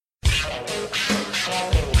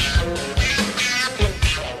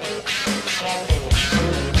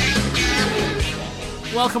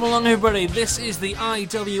Welcome along, everybody. This is the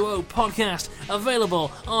IWO podcast,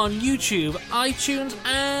 available on YouTube, iTunes,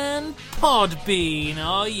 and Podbean.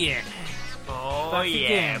 Oh, yeah. Oh, Back yeah.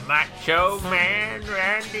 again. Macho Man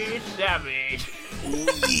Randy Savage.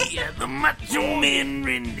 Oh, yeah, the Macho Man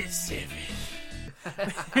Randy Savage.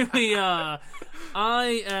 Here we are.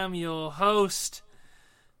 I am your host,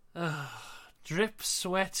 Drip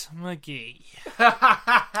Sweat McGee.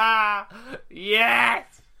 Yes!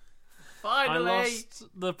 Finally! I lost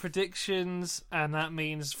the predictions, and that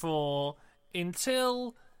means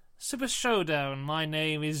until Super Showdown, my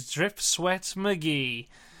name is Drip Sweat McGee.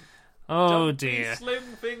 Oh, dear. Slim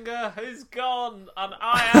Finger is gone, and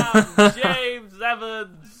I am James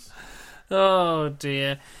Evans. Oh,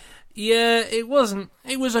 dear. Yeah, it wasn't.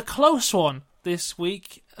 It was a close one this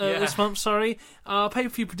week. This month, sorry.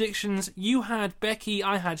 Pay-per-view predictions. You had Becky,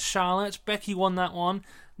 I had Charlotte. Becky won that one.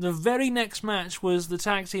 The very next match was the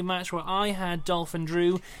tag team match where I had Dolph and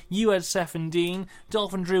Drew. You had Seth and Dean.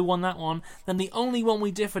 Dolph and Drew won that one. Then the only one we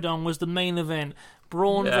differed on was the main event.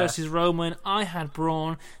 Braun versus Roman. I had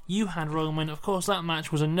Braun. You had Roman. Of course, that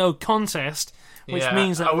match was a no contest, which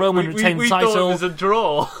means that Roman retained the title. We thought it was a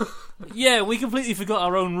draw. Yeah, we completely forgot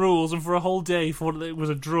our own rules and for a whole day thought it was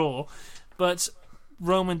a draw. But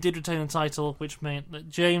Roman did retain the title, which meant that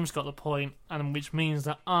James got the point, and which means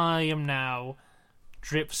that I am now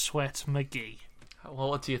Drip Sweat McGee. Well,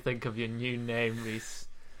 what do you think of your new name, Reese?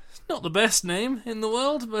 It's not the best name in the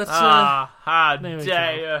world, but how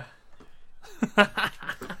dare you.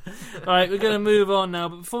 Right, we're going to move on now,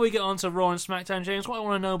 but before we get on to Raw and SmackDown, James, what I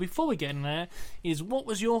want to know before we get in there is what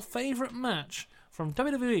was your favourite match from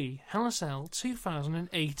WWE Hell in a Cell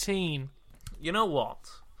 2018? You know what?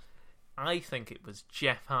 I think it was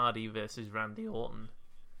Jeff Hardy versus Randy Orton.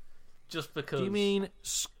 Just because... Do you mean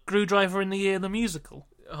Screwdriver in the Ear, the musical?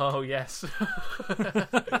 Oh, yes.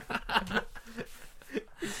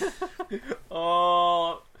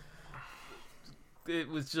 Oh, it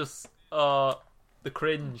was just the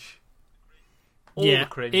cringe. The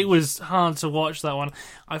cringe. It was hard to watch that one.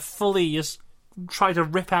 I fully just tried to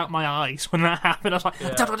rip out my eyes when that happened. I was like, I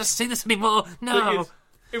don't want to see this anymore. No.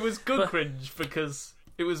 It was good cringe because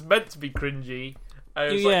it was meant to be cringy.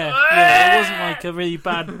 It wasn't like a really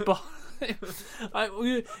bad.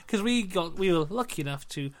 Because we were lucky enough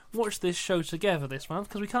to watch this show together this month,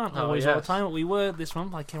 because we can't always all the time, but we were this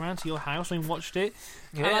month. I came around to your house and we watched it,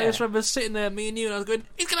 and I just remember sitting there, me and you, and I was going,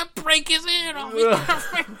 he's going to break his ear off, he's going to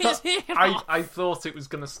break his ear off. I thought it was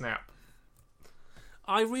going to snap.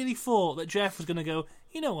 I really thought that Jeff was going to go,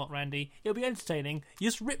 you know what, Randy, it'll be entertaining, you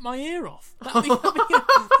just rip my ear off. That'd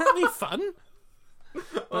be fun.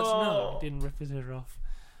 But no, he didn't rip his ear off.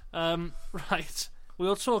 Right.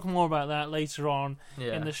 We'll talk more about that later on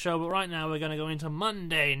in the show, but right now we're going to go into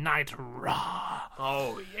Monday Night Raw.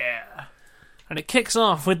 Oh, yeah. And it kicks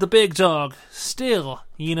off with the big dog, still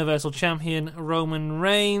Universal Champion Roman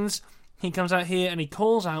Reigns. He comes out here and he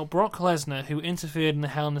calls out Brock Lesnar, who interfered in the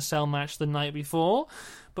Hell in a Cell match the night before.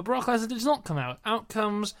 But Brock Lesnar does not come out. Out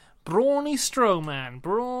comes Brawny Strowman.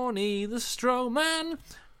 Brawny the Strowman.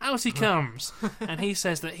 Out he comes, and he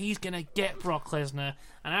says that he's going to get Brock Lesnar,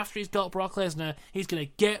 and after he's got Brock Lesnar, he's going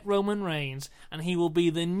to get Roman Reigns, and he will be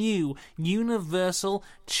the new Universal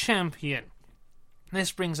Champion.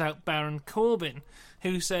 This brings out Baron Corbin,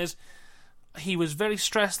 who says he was very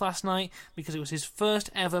stressed last night because it was his first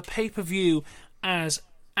ever pay-per-view as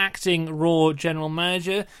acting Raw General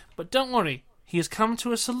Manager, but don't worry, he has come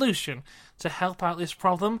to a solution to help out this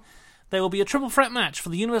problem. There will be a triple threat match for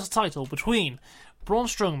the Universal title between Braun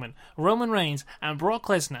Strowman, Roman Reigns, and Brock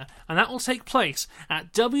Lesnar, and that will take place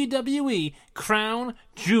at WWE Crown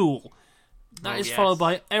Jewel. That is followed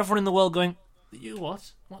by everyone in the world going, "You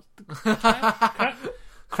what? What?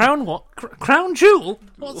 Crown what? Crown Jewel?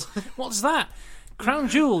 What's that?" Crown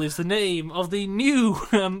Jewel is the name of the new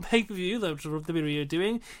pay-per-view that WWE are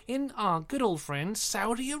doing in our good old friend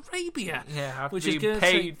Saudi Arabia. Yeah, which is going to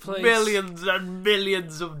paid take place millions and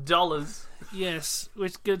millions of dollars. Yes,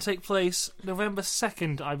 which is going to take place November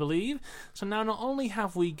 2nd, I believe. So now not only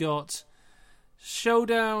have we got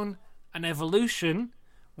Showdown and Evolution,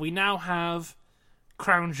 we now have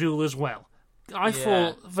Crown Jewel as well. I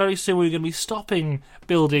thought very soon we were going to be stopping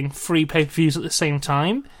building 3 pay-per-views at the same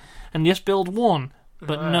time and just build one.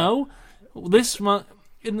 But no, this month,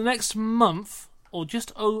 in the next month, or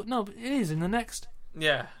just, it is in the next...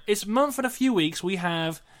 Yeah. It's a month and a few weeks, we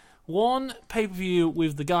have one pay-per-view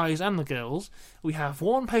with the guys and the girls, we have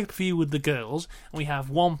one pay-per-view with the girls, and we have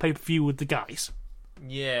one pay-per-view with the guys.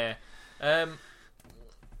 Yeah.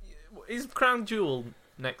 Is Crown Jewel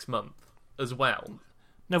next month as well.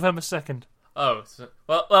 November 2nd. Oh,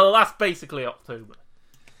 well, that's basically October.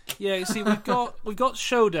 Yeah, you see, we've got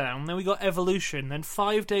Showdown, then we got Evolution, then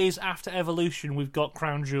 5 days after Evolution, we've got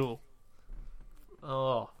Crown Jewel.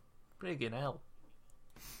 Oh, friggin' hell.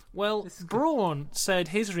 Well, Braun said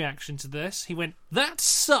his reaction to this. He went, "That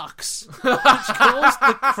sucks," which caused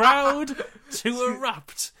the crowd to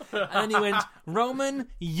erupt. And then he went, "Roman,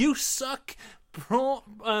 you suck.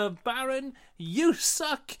 Baron, you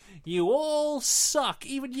suck. You all suck.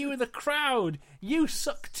 Even you in the crowd, you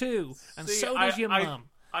suck too. And so does your mum."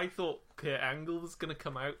 I thought Kurt Angle was going to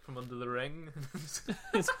come out from under the ring.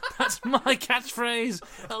 That's my catchphrase.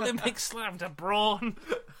 Olympic slam to Braun.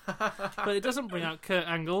 But it doesn't bring out Kurt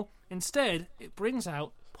Angle. Instead, it brings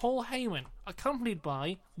out Paul Heyman, accompanied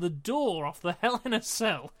by the Door off the Hell in a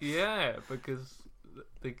Cell. Yeah, because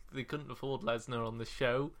they couldn't afford Lesnar on the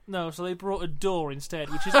show. No, so they brought a Door instead,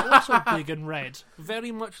 which is also big and red,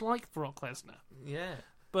 very much like Brock Lesnar. Yeah.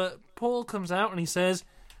 But Paul comes out and he says,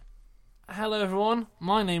 "Hello everyone,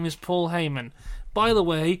 my name is Paul Heyman. By the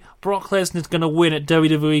way, Brock Lesnar's going to win at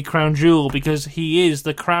WWE Crown Jewel because he is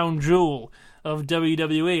the Crown Jewel of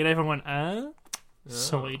WWE." And everyone went, "Ah?"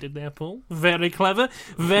 So what you did there, Paul. Very clever,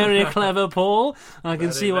 Paul. I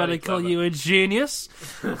can see why they call you a genius.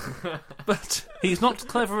 But he's not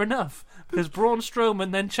clever enough because Braun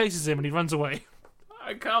Strowman then chases him and he runs away.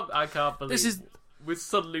 I can't believe we're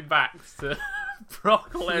suddenly back to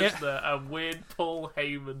Brock Lesnar and weird Paul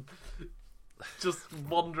Heyman just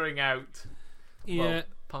wandering out. Yeah,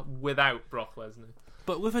 well, without Brock Lesnar,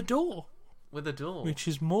 but with a door, which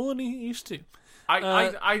is more than he used to.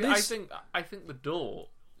 I think the Door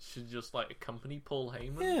should just accompany Paul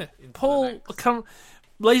Heyman. Yeah, Paul.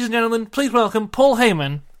 Ladies and gentlemen, please welcome Paul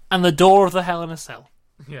Heyman and the Door of the Hell in a Cell.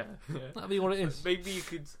 Yeah. That'd be what it is. Maybe you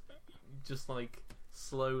could just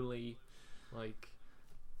slowly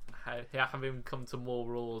have him come to more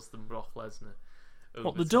Raws than Brock Lesnar.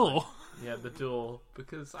 What, the Door? Yeah, the Door,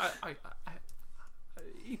 because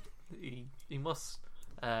he must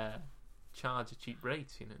charge a cheap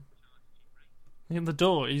rate, In the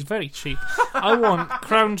Door, he's very cheap. I want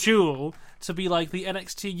Crown Jewel to be like the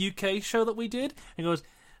NXT UK show that we did. He goes,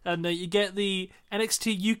 and you get the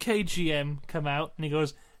NXT UK GM come out, and he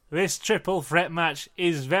goes, "This triple threat match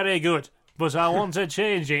is very good, but I want to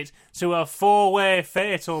change it to a 4-way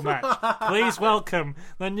fatal match. Please welcome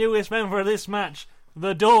the newest member of this match,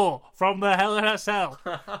 the Door from the Hell in a Cell."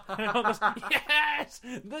 And everyone goes, "Yes,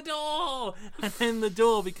 the Door!" And then the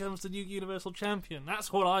Door becomes the new Universal Champion.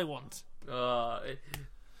 That's what I want.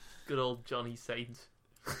 Good old Johnny Saint.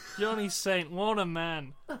 Johnny Saint, what a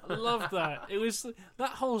man! I love that.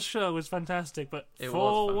 That whole show was fantastic, but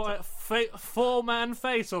four-man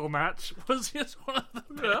fatal match was just one of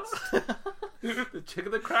the best. The chick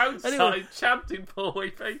of the crowd started chanting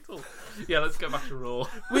 "4-way fatal." Yeah, let's go back to Raw.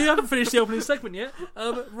 We haven't finished the opening segment yet.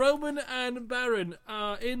 Roman and Baron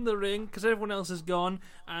are in the ring because everyone else is gone,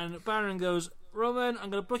 and Baron goes, "Roman,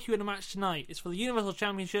 I'm going to book you in a match tonight. It's for the Universal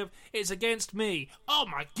Championship. It's against me." Oh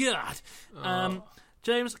my god!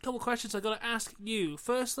 James, a couple of questions I've got to ask you.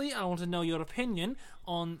 Firstly, I want to know your opinion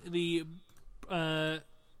on the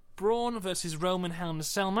Braun versus Roman Hell in a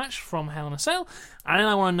Cell match from Hell in a Cell, and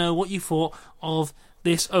I want to know what you thought of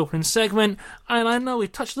this opening segment. And I know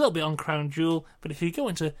we've touched a little bit on Crown Jewel, but if you go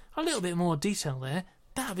into a little bit more detail there,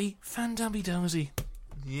 that'd be fan-dabby-dozy.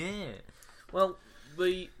 Yeah. Well,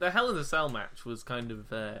 the Hell in a Cell match was kind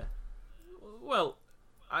of it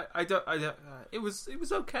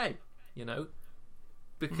was okay,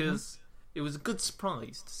 because it was a good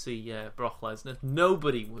surprise to see Brock Lesnar.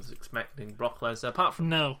 Nobody was expecting Brock Lesnar, apart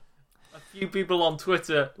from a few people on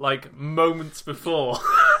Twitter, moments before.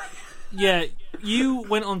 Yeah, you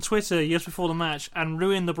went on Twitter years before the match and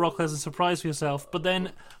ruined the Brock Lesnar surprise for yourself, but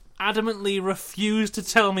then adamantly refused to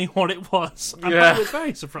tell me what it was. And I was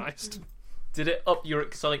very surprised. Did it up your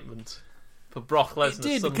excitement for Brock Lesnar?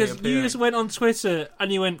 It did, because you just went on Twitter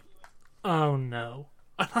and you went, "Oh no."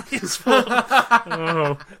 And I just thought,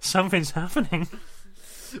 "Oh, something's happening."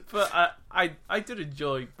 But I did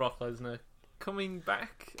enjoy Brock Lesnar coming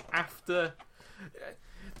back after.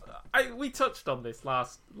 We touched on this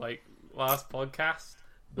last podcast.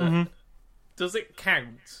 Does it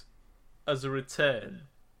count as a return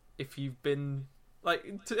if you've been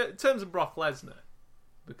in terms of Brock Lesnar?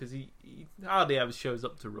 Because he hardly ever shows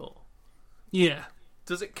up to Raw. Yeah.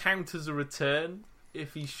 Does it count as a return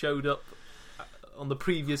if he showed up on the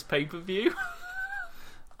previous pay-per-view?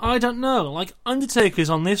 I don't know. Undertakers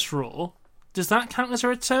on this Raw, does that count as a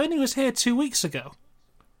return? He was here 2 weeks ago.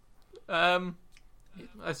 I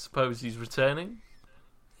suppose he's returning.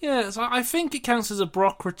 Yeah, so I think it counts as a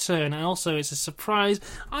Brock return, and also it's a surprise.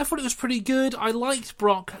 I thought it was pretty good. I liked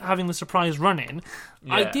Brock having the surprise run-in.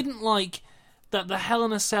 Yeah. I didn't like that the Hell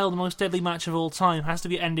in a Cell, the most deadly match of all time, has to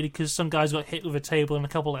be ended because some guys got hit with a table and a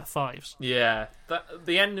couple F5s. Yeah,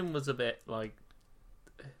 the ending was a bit like,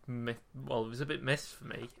 it was a bit missed for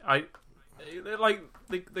me.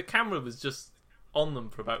 The camera was just on them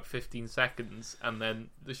for about 15 seconds, and then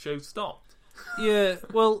the show stopped. Yeah,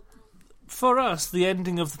 well, for us, the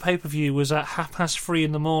ending of the pay-per-view was at 3:30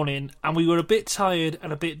 in the morning, and we were a bit tired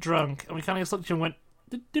and a bit drunk, and we kind of just looked at you and went,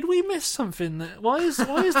 did we miss something there? Why is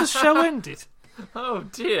the show ended? Oh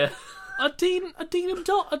dear.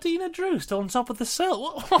 Adina Drew still on top of the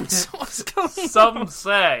cell. What's going on? Some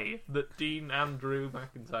say that Dean and Drew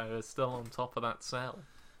McIntyre are still on top of that cell.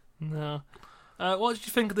 No. What did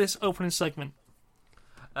you think of this opening segment?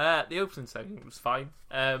 The opening segment was fine.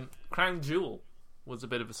 Crown Jewel was a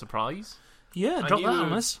bit of a surprise. Yeah, drop that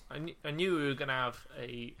on us. I knew we were going to have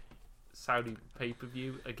a Saudi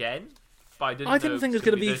pay-per-view again, but I didn't think it was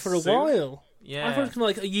going to be for a while. Yeah. I thought it was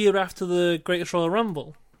going to be like a year after the Greatest Royal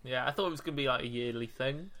Rumble. Yeah, I thought it was going to be like a yearly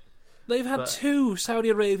thing. They've had 2 Saudi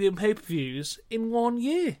Arabian pay-per-views in 1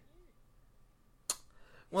 year.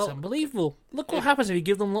 Well, it's unbelievable. Look what happens if you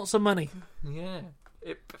give them lots of money. Yeah.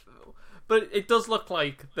 But it does look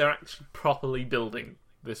like they're actually properly building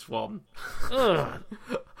this one. Ugh.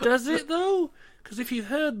 Does it, though? Because if you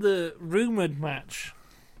heard the rumoured match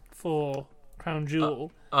for Crown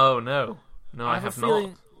Jewel... oh, no. No, I have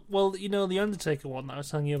not. Well, you know the Undertaker one that I was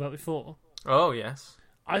telling you about before? Oh, yes.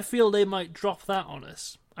 I feel they might drop that on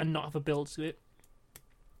us and not have a build to it.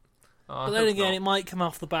 But then again, it might come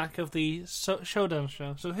off the back of the Showdown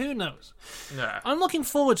show, so who knows? Yeah. I'm looking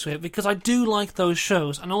forward to it because I do like those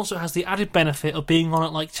shows, and also has the added benefit of being on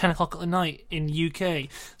at like 10 o'clock at night in UK,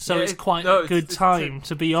 so it's quite a good time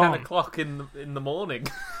to be on. 10 o'clock in the morning.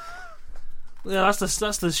 Yeah,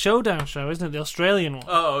 that's the Showdown show, isn't it? The Australian one.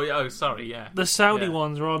 Oh, sorry, yeah. The Saudi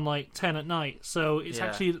ones are on like 10 at night, so it's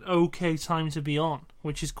actually an okay time to be on,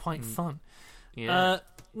 which is quite fun. Yeah.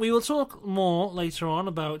 We will talk more later on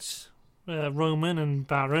about Roman and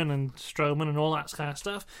Baron and Strowman and all that kind of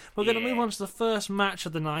stuff. We're going to move on to the first match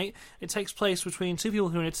of the night. It takes place between 2 people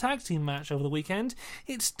who are in a tag team match over the weekend.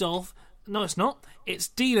 It's No, it's not. It's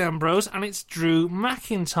Dean Ambrose and it's Drew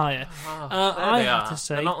McIntyre. I have to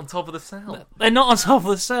say, they're not on top of the cell. They're not on top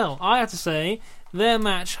of the cell. I have to say, their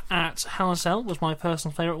match at Hell in a Cell was my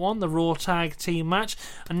personal favourite one, the Raw Tag Team match,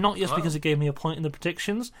 and not just because it gave me a point in the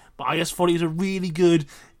predictions, but I just thought it was a really good,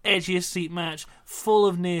 edgiest seat match, full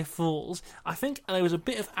of near falls. I think there was a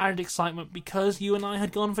bit of added excitement because you and I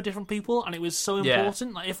had gone for different people, and it was so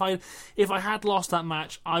important. Like if I had lost that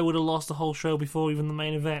match, I would have lost the whole show before even the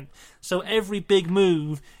main event. So every big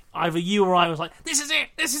move, either you or I was like, this is it,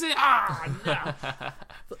 no.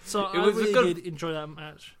 So I really did enjoy that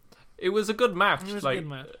match. It was a good match. It was a good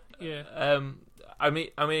match. Yeah. I mean,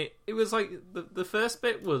 it was like the first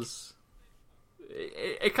bit was.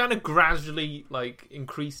 It kind of gradually like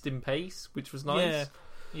increased in pace, which was nice.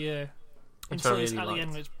 Yeah. Until it's at the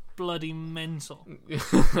end, it's bloody mental.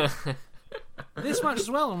 This match as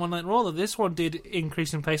well on One Night Raw, this one did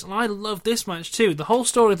increase in pace, and I love this match too. The whole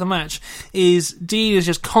story of the match is Dean is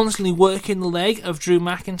just constantly working the leg of Drew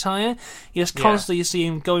McIntyre. You just constantly see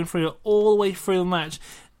him going through it all the way through the match.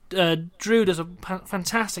 Drew does a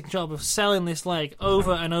fantastic job of selling this leg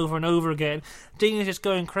over and over and over again. Dean is just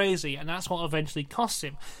going crazy, and that's what eventually costs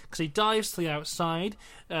him, because he dives to the outside.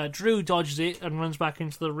 Drew dodges it and runs back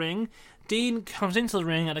into the ring. Dean comes into the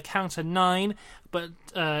ring at a count of 9, but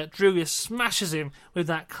Drew just smashes him with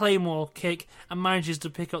that Claymore kick and manages to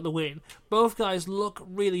pick up the win. Both guys look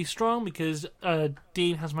really strong because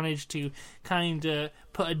Dean has managed to kind of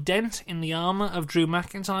put a dent in the armour of Drew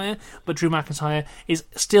McIntyre, but Drew McIntyre is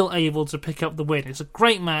still able to pick up the win. It's a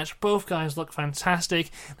great match. Both guys look fantastic.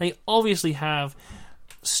 They obviously have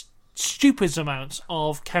stupid amounts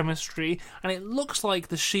of chemistry, and it looks like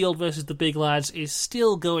the Shield versus the Big Lads is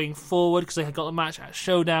still going forward because they have got a match at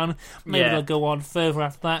Showdown. Maybe they'll go on further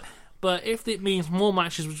after that, but if it means more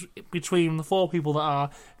matches between the 4 people that are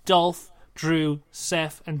Dolph, Drew,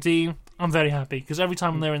 Seth and Dean, I'm very happy, because every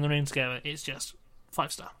time they're in the ring together, it's just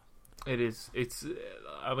 5-star. It is.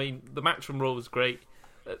 I mean, the match from Raw was great.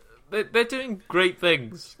 They're doing great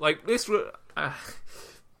things. Like this.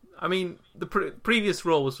 I mean, the previous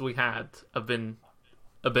Raws we had have been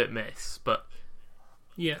a bit miss, but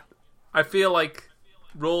I feel like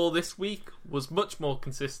Raw this week was much more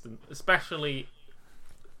consistent, especially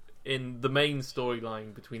in the main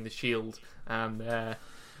storyline between the Shield and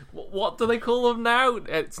what do they call them now?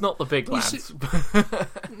 It's not the Big Lads.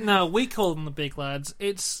 No, we call them the Big Lads.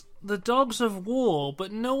 It's the Dogs of War,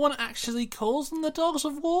 but no one actually calls them the Dogs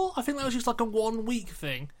of War. I think that was just like a 1 week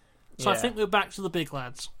thing. So I think we're back to the big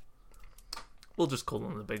lads. We'll just call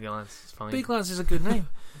them the big lads. It's fine. Big lads is a good name.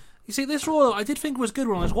 You see, this Raw, I did think was good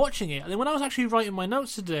when I was watching it. And then when I was actually writing my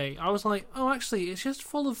notes today, I was like, oh, actually, it's just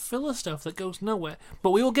full of filler stuff that goes nowhere.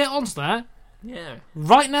 But we will get onto that. Yeah.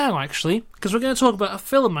 Right now, actually, because we're going to talk about a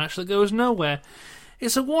filler match that goes nowhere.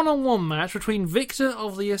 It's a one-on-one match between Victor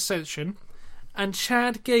of the Ascension and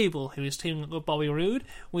Chad Gable, who is teaming up with Bobby Roode.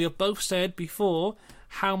 We have both said before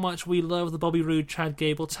how much we love the Bobby Roode-Chad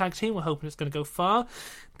Gable tag team. We're hoping it's going to go far.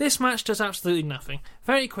 This match does absolutely nothing.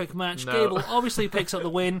 Very quick match. No. Gable obviously picks up the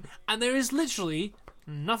win, and there is literally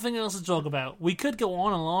nothing else to talk about. We could go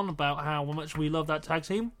on and on about how much we love that tag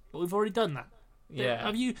team, but we've already done that.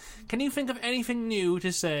 Yeah. Can you think of anything new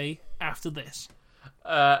to say after this?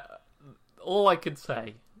 All I could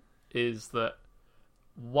say is that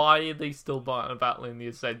why are they still battling the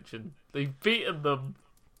Ascension? They've beaten them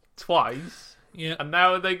twice. Yeah. And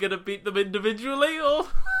now are they going to beat them individually? Or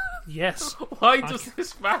Yes. why does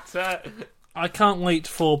this matter? I can't wait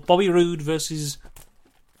for Bobby Roode versus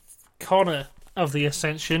Connor of the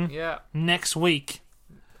Ascension next week.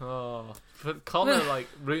 Oh, but Connor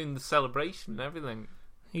ruined the celebration and everything.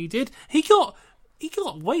 He did. He got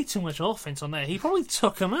way too much offense on there. He probably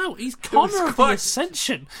took him out. He's Connor of the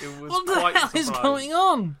Ascension. What the hell is going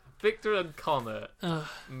on? Victor and Connor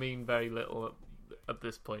mean very little at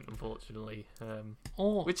this point, unfortunately.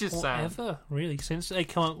 Which is sad. Ever, really. Since they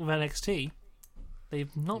come out with NXT,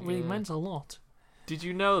 they've not really meant a lot. Did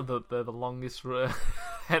you know that they're the longest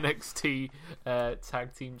NXT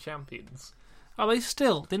tag team champions? Are they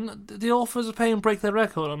still? Did the authors of Pain break their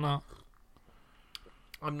record or not?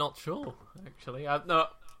 I'm not sure, actually. I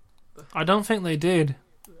don't think they did.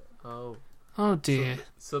 Oh dear.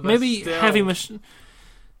 So maybe still... Heavy Machine.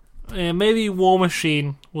 Maybe War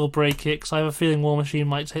Machine will break it, because I have a feeling War Machine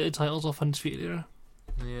might take the titles off Undisputed Era.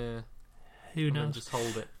 Yeah. Who knows? Just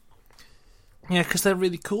hold it. Yeah, because they're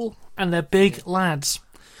really cool and they're big lads.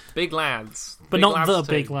 Big lads, but big not lads the too.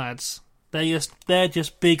 big lads. They're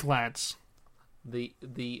just big lads. The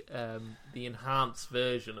enhanced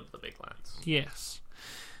version of the big lads. Yes.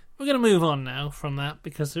 We're going to move on now from that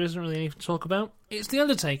because there isn't really anything to talk about. It's the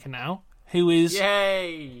Undertaker now, who is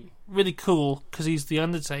really cool because he's the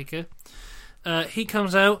Undertaker. He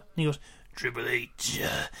comes out and he goes, "Triple H,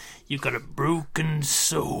 you got a broken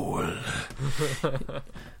soul.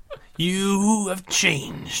 You have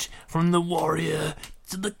changed from the warrior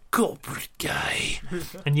to the corporate guy,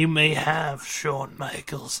 and you may have Shawn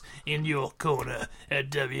Michaels in your corner at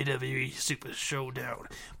WWE Super Showdown,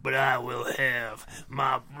 but I will have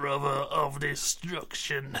my brother of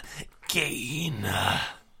destruction, Kane."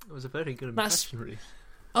 It was a very good impression, Reece.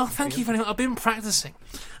 Oh, thank you very much. I've been practicing.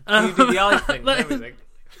 You do the eye thing and everything.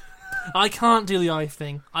 I can't do the eye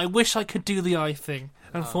thing. I wish I could do the eye thing.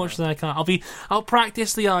 Unfortunately, I can't. I'll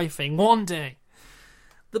practice the eye thing one day.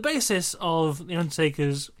 The basis of the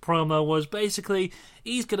Undertaker's promo was basically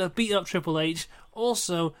he's going to beat up Triple H.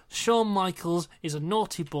 Also, Shawn Michaels is a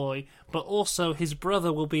naughty boy, but also his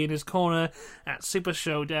brother will be in his corner at Super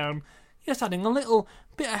Showdown. Just adding a little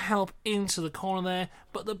bit of help into the corner there.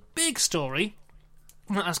 But the big story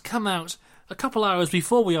that has come out a couple hours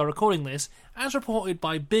before we are recording this, as reported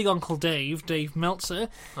by Big Uncle Dave Meltzer,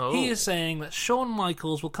 he is saying that Shawn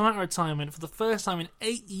Michaels will come out of retirement for the first time in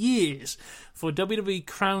 8 years for WWE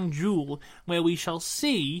Crown Jewel, where we shall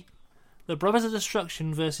see the Brothers of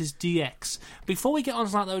Destruction versus DX. Before we get on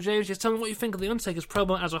to that though, James, just tell me what you think of the Undertaker's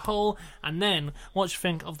promo as a whole, and then what you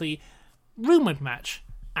think of the rumoured match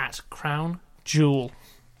at Crown Jewel.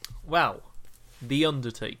 Well, the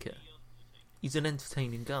Undertaker. He's an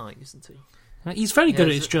entertaining guy, isn't he? He's very good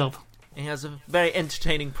at his job. He has a very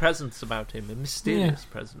entertaining presence about him, a mysterious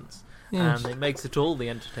presence, and it makes it all the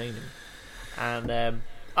entertaining. And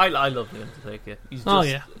I love the Undertaker. He's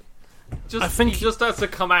just, he just has to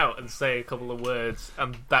come out and say a couple of words,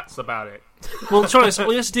 and that's about it. Well, sorry, so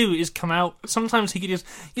all he has to do is come out. Sometimes he could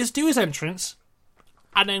just do his entrance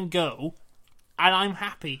and then go, and I'm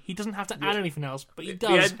happy. He doesn't have to add anything else, but he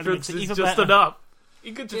does. The entrance is just enough.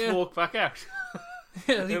 He could just walk back out.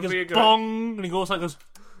 Yeah, he goes bong, and he goes like,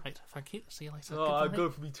 "Right, thank you. See you later." Oh, I'm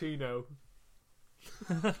good for me too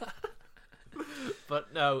now.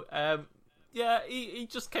 But no, he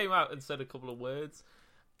just came out and said a couple of words.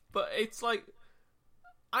 But it's like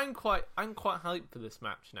I'm quite hyped for this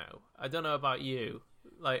match now. I don't know about you.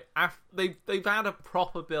 Like they've had a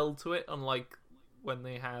proper build to it, unlike when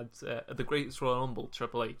they had the Greatest Royal Rumble,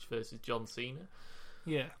 Triple H versus John Cena.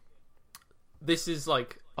 Yeah, this is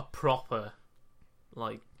like a proper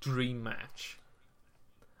dream match,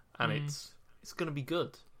 and it's gonna be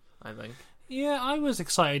good. I think. Yeah, I was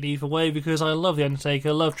excited either way because I love The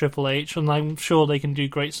Undertaker, love Triple H, and I'm sure they can do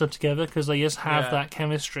great stuff together because they just have that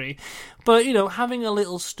chemistry. But, having a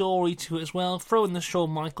little story to it as well, throwing the Shawn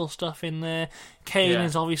Michaels stuff in there. Kane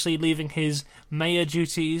is obviously leaving his mayor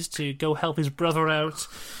duties to go help his brother out.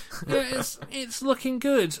 It's looking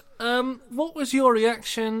good. What was your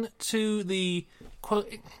reaction to the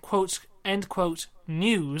quote, end quote,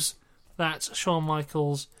 news that Shawn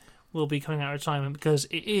Michaels will be coming out of retirement, because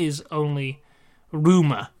it is only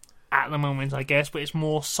rumour at the moment, I guess, but it's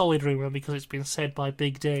more solid rumour because it's been said by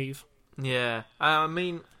Big Dave. Yeah, I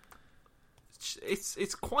mean,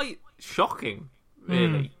 it's quite shocking,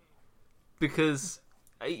 really, because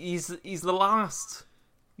he's the last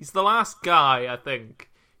guy, I think,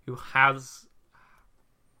 who has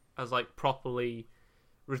like properly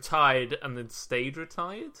retired and then stayed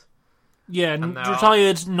retired. Yeah,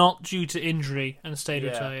 retired not due to injury and stayed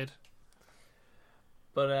retired.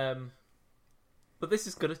 But this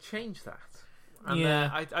is going to change that. And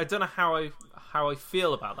I don't know how I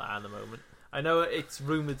feel about that at the moment. I know it's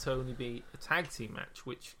rumoured to only be a tag team match,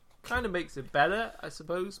 which kind of makes it better, I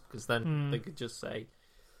suppose, because then they could just say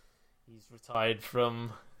he's retired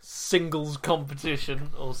from singles competition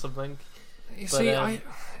or something. You see,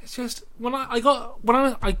 it's just when I got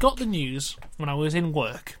the news when I was in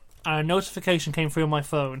work, and a notification came through on my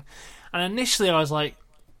phone, and initially I was like,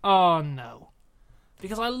 "Oh no."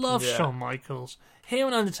 Because I love Shawn Michaels. Him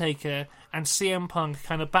and Undertaker and CM Punk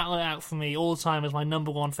kind of battle it out for me all the time as my number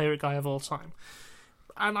one favourite guy of all time.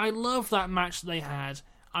 And I love that match that they had.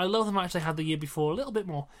 I love the match they had the year before a little bit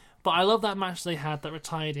more. But I love that match they had that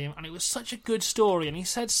retired him. And it was such a good story. And he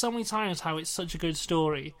said so many times how it's such a good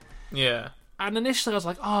story. Yeah. And initially I was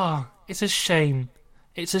like, it's a shame.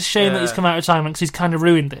 It's a shame that he's come out of retirement because he's kind of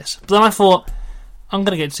ruined this. But then I thought, I'm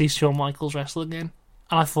going to get to see Shawn Michaels wrestle again.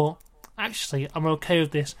 And I thought, actually, I'm okay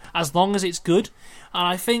with this as long as it's good. And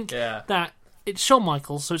I think that it's Shawn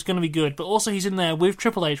Michaels, so it's going to be good. But also, he's in there with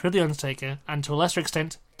Triple H, with The Undertaker, and to a lesser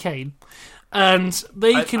extent, Kane. And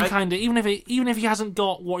they can kind of, even if he hasn't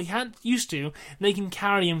got what he had used to, they can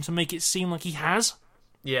carry him to make it seem like he has.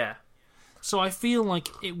 Yeah. So I feel like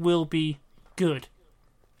it will be good,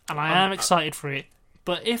 and I am excited for it.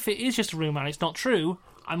 But if it is just a rumor and it's not true,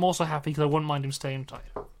 I'm also happy because I wouldn't mind him staying tight.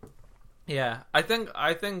 Yeah, I think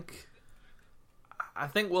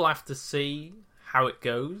we'll have to see how it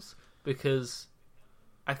goes, because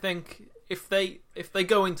I think if they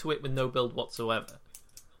go into it with no build whatsoever,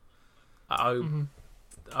 I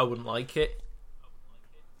wouldn't like it.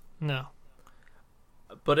 No.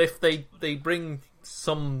 But if they bring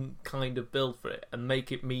some kind of build for it and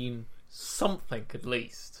make it mean something at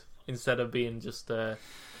least, instead of being just a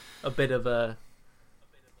bit of a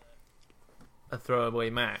throwaway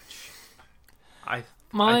match, I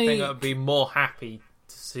think I'd be more happy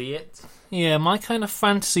to see it. Yeah, my kind of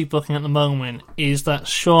fantasy booking at the moment is that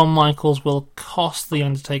Shawn Michaels will cost The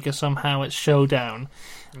Undertaker somehow at Showdown.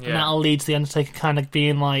 And that'll lead to The Undertaker kind of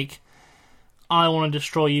being like, I want to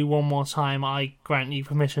destroy you one more time, I grant you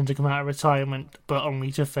permission to come out of retirement, but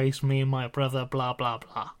only to face me and my brother, blah, blah,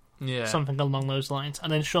 blah. Yeah. Something along those lines.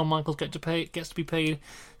 And then Shawn Michaels gets to be paid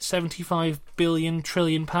 £75 billion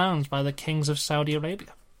trillion by the kings of Saudi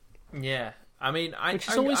Arabia. Yeah. I mean, which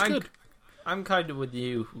is always good. I'm kind of with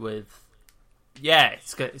you with... we're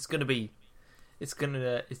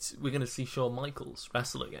gonna see Shawn Michaels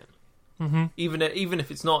wrestle again. Mm-hmm. Even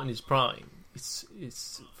if it's not in his prime, it's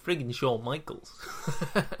friggin' Shawn Michaels.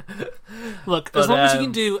 Look, as long as he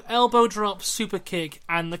can do elbow drop, super kick,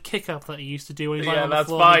 and the kick up that he used to do when he's on the that's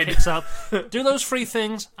floor fine. and he kicks up, do those three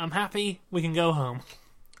things, I'm happy, we can go home.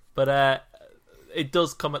 But it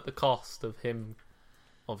does come at the cost of him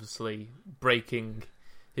obviously breaking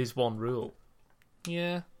his one rule.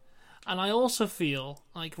 Yeah. And I also feel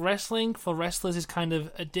like wrestling for wrestlers is kind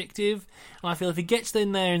of addictive, and I feel if he gets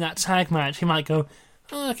in there in that tag match, he might go,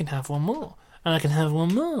 I can have one more, and I can have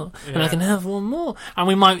one more, and I can have one more, and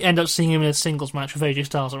we might end up seeing him in a singles match with AJ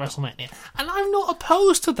Styles at WrestleMania, and I'm not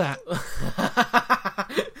opposed to that.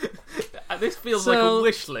 This feels like a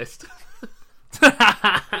wish list.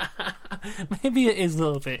 Maybe it is a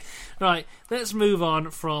little bit. Right, let's move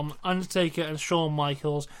on from Undertaker and Shawn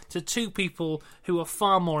Michaels to two people who are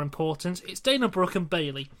far more important. It's Dana Brooke and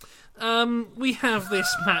Bayley. We have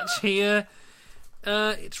this match here.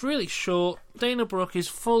 It's really short. Dana Brooke is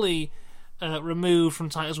fully removed from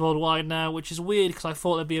titles worldwide now, which is weird because I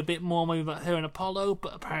thought there'd be a bit more maybe about her and Apollo,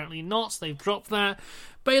 but apparently not. So they've dropped that.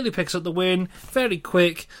 Bayley picks up the win. Very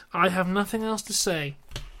quick. I have nothing else to say.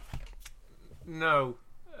 No.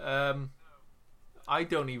 I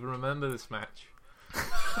don't even remember this match.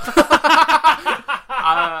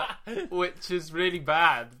 Which is really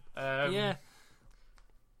bad. Yeah.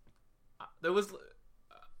 There was...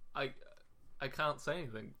 I can't say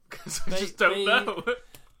anything, because I just don't know.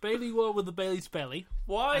 Bailey won with the Bailey's belly.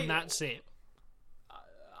 Why? And that's it.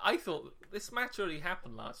 I thought this match already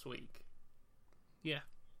happened last week. Yeah.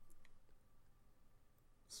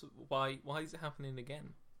 So why is it happening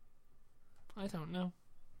again? I don't know.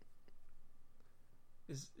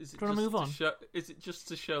 Is it Do you want to move on? Is it just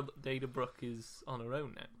to show that Dana Brooke is on her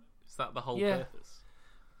own now? Is that the whole Yeah. purpose?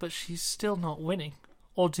 But she's still not winning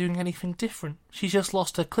or doing anything different. She's just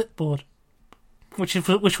lost her clipboard, which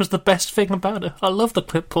was the best thing about her. I love the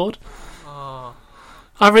clipboard. Oh.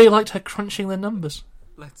 I really liked her crunching the numbers.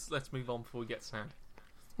 Let's move on before we get sad.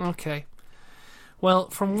 Okay. Well,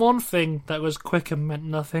 from one thing that was quick and meant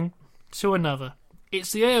nothing to another.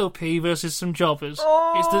 It's the AOP versus some jobbers.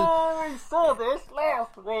 We saw this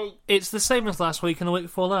last week. It's the same as last week and the week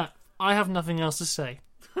before that. I have nothing else to say.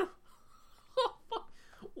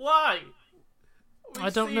 Why? I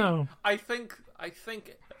don't know. I think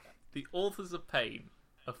the Authors of Pain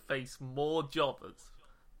have faced more jobbers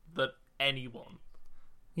than anyone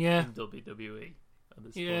Yeah. in WWE at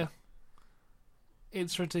this Yeah. point.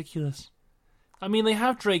 It's ridiculous. I mean, they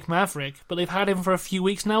have Drake Maverick, but they've had him for a few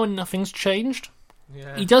weeks now and nothing's changed.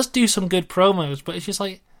 Yeah. He does do some good promos, but it's just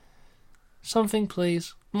like, something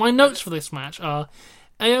please. My notes for this match are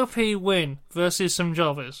AOP win versus some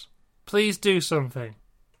jobbers. Please do something.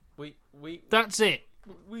 That's it.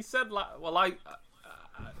 We said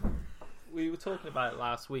we were talking about it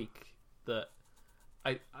last week that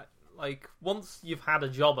I like once you've had a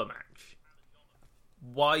jobber match,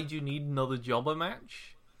 why do you need another jobber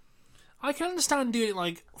match? I can understand doing it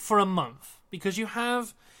like for a month because you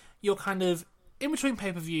have your kind of in between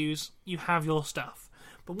pay-per-views, you have your stuff.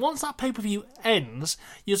 But once that pay-per-view ends,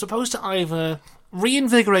 you're supposed to either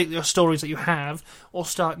reinvigorate your stories that you have or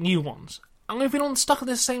start new ones. And we've been stuck at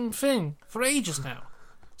this same thing for ages now.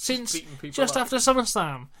 Since just after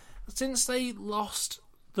SummerSlam. Since they lost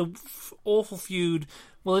the awful feud.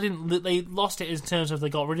 Well, they didn't. They lost it in terms of they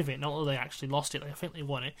got rid of it. Not that they actually lost it. I think they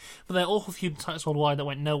won it. But their awful feud titles worldwide that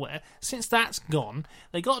went nowhere. Since that's gone,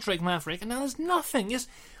 they got Drake Maverick, and now there's nothing.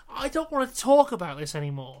 I don't want to talk about this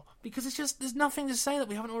anymore because it's just there's nothing to say that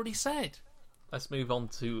we haven't already said. Let's move on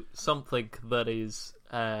to something that is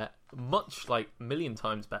much like a million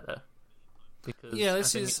times better. Because I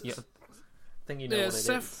think you know what it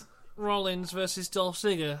Seth is. Rollins versus Dolph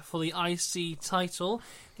Ziggler for the IC title.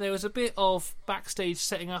 There was a bit of backstage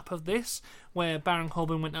setting up of this where Baron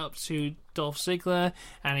Corbin went up to Dolph Ziggler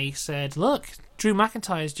and he said, look, Drew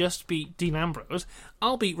McIntyre's just beat Dean Ambrose.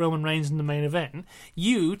 I'll beat Roman Reigns in the main event.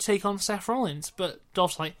 You take on Seth Rollins. But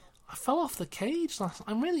Dolph's like, I fell off the cage last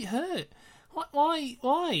night. I'm really hurt. Why?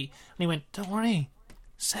 And he went, don't worry.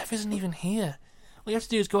 Seth isn't even here. All you have to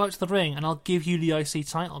do is go out to the ring and I'll give you the IC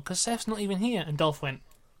title because Seth's not even here. And Dolph went,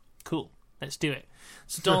 cool, let's do it.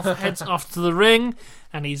 So Dolph heads off to the ring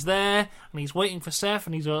and he's there and he's waiting for Seth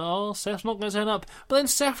and he's like, oh, Seth's not going to turn up. But then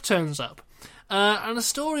Seth turns up. And the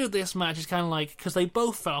story of this match is kind of like, because they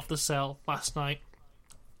both fell off the cell last night,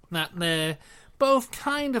 that they're both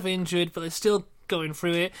kind of injured but they're still going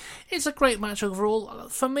through it. It's a great match overall.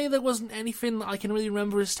 For me, there wasn't anything that I can really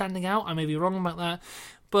remember as standing out. I may be wrong about that.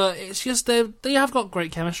 But it's just they have got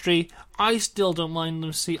great chemistry. I still don't mind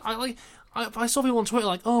them see. I saw people on Twitter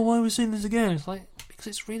like, oh, why are we seeing this again? It's like because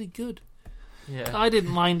it's really good. Yeah, I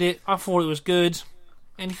didn't mind it. I thought it was good.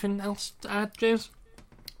 Anything else to add, James?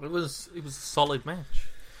 It was a solid match,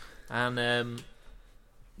 and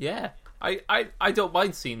yeah, I don't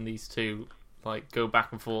mind seeing these two like go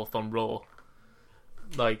back and forth on Raw,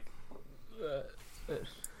 like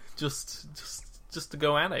just to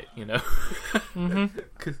go at it, you know. Mm-hmm.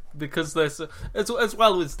 Because there's as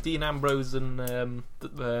well as Dean Ambrose and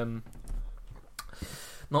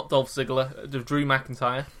not Dolph Ziggler, Drew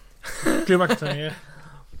McIntyre. Drew McIntyre, yeah.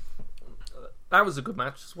 That was a good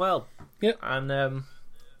match as well. Yep. And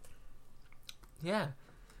yeah,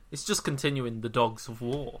 it's just continuing the Dogs of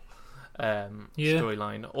War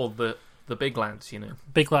storyline, or the Big Lads, you know.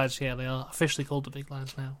 Big Lads, yeah, they are officially called the Big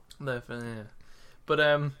Lads now. Yeah. But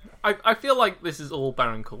I feel like this is all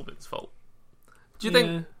Baron Corbin's fault. Do you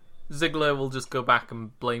think Ziggler will just go back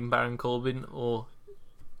and blame Baron Corbin, or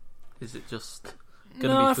is it just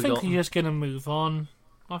going to be forgotten? I think he's just going to move on.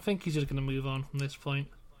 I think he's just going to move on from this point.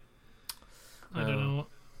 I don't know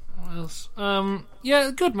what else.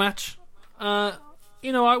 Yeah, good match. I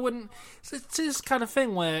wouldn't. It's this kind of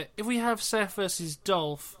thing where if we have Seth versus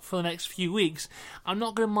Dolph for the next few weeks, I'm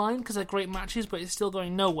not going to mind because they're great matches, but it's still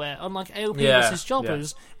going nowhere. Unlike AOP versus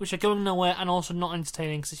Jobbers, which are going nowhere and also not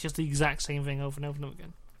entertaining because it's just the exact same thing over and over and over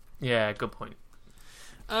again. Yeah, good point.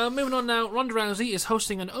 Moving on now, Ronda Rousey is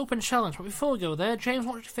hosting an open challenge. But before we go there, James,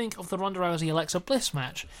 what did you think of the Ronda Rousey-Alexa Bliss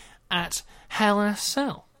match at Hell in a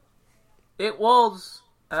Cell? It was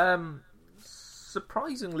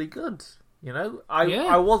surprisingly good. You know,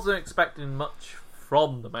 I wasn't expecting much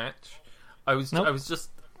from the match. I was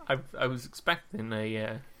expecting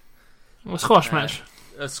a squash match.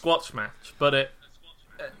 A squash match, but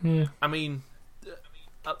I mean,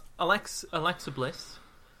 Alexa Bliss.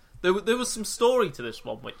 There was some story to this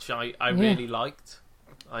one which I really liked.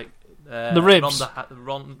 Like the ribs.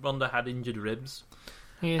 Ronda had injured ribs.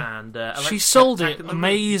 Yeah. And she sold it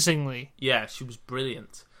amazingly. Yeah, she was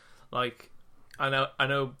brilliant. Like, I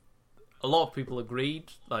know a lot of people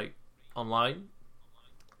agreed, like, online,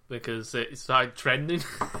 because it started trending.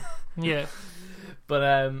 Yeah.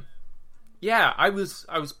 But yeah, I was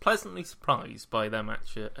pleasantly surprised by their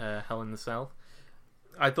match at Hell in the Cell.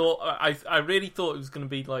 I really thought it was going to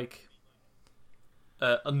be like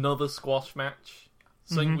another squash match,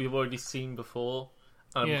 something we've already seen before.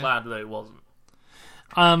 I'm glad that it wasn't.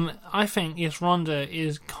 I think, yes, Ronda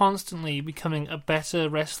is constantly becoming a better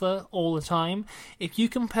wrestler all the time. If you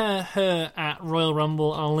compare her at Royal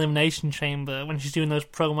Rumble and Elimination Chamber, when she's doing those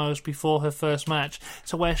promos before her first match,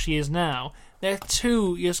 to where she is now, they're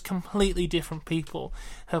two just completely different people.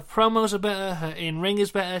 Her promos are better, her in-ring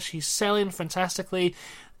is better, she's selling fantastically.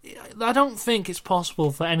 I don't think it's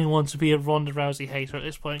possible for anyone to be a Ronda Rousey hater at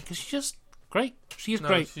this point, because she's just great. She's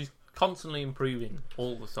great. She's constantly improving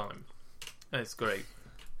all the time. It's great.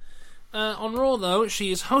 On Raw, though,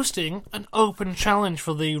 she is hosting an open challenge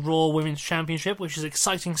for the Raw Women's Championship, which is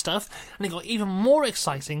exciting stuff. And it got even more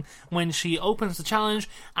exciting when she opens the challenge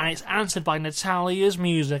and it's answered by Natalia's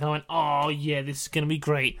music. And I went, oh yeah, this is going to be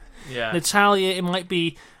great. Yeah. Natalya, it might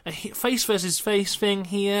be a face versus face thing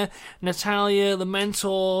here. Natalya, the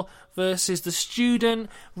mentor, versus the student.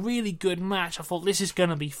 Really good match. I thought this is going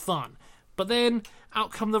to be fun. But then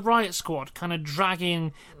out come the Riot Squad, kind of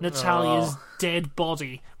dragging Natalia's dead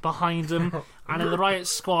body behind them. And then the Riot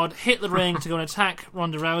Squad hit the ring to go and attack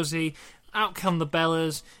Ronda Rousey. Out come the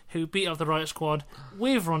Bellas, who beat up the Riot Squad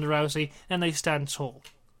with Ronda Rousey, and they stand tall.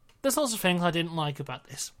 There's lots of things I didn't like about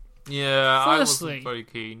this. Yeah, Firstly, I wasn't very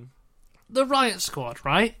keen. The Riot Squad,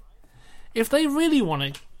 right? If they really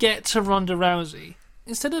want to get to Ronda Rousey,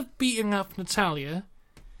 instead of beating up Natalya,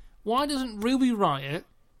 why doesn't Ruby Riot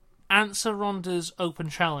answer Ronda's open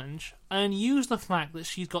challenge and use the fact that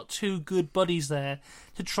she's got two good buddies there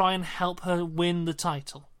to try and help her win the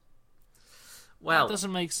title? Well, that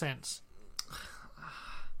doesn't make sense.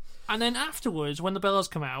 And then afterwards, when the Bellas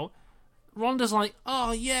come out, Ronda's like,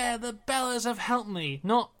 oh yeah, the Bellas have helped me.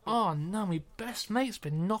 Not, oh no, my best mate's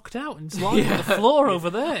been knocked out and is lying on the floor over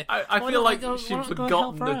there. I feel like she'd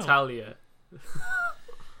forgotten Natalya.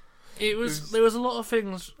 There was a lot of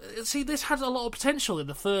things. See, this had a lot of potential in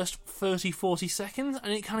the first 30, 40 seconds,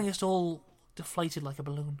 and it kind of just all deflated like a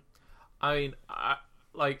balloon. I mean,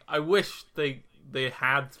 I wish they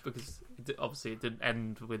had, because obviously it didn't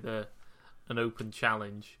end with an open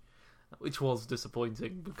challenge, which was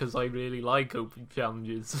disappointing because I really like open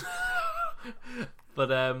challenges.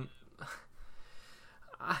 But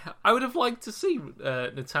I would have liked to see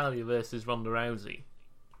Natalya versus Ronda Rousey,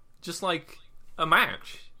 just like a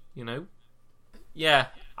match. You know? Yeah,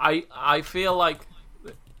 I feel like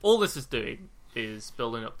all this is doing is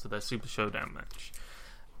building up to their Super Showdown match.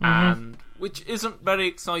 And which isn't very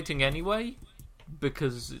exciting anyway,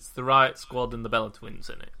 because it's the Riot Squad and the Bella Twins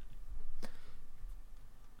in it.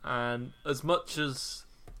 And as much as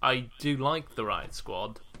I do like the Riot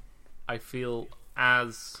Squad, I feel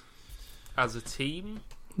as a team,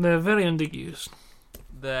 they're very underused.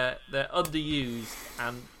 They're underused,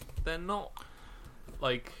 and they're not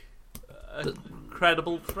like a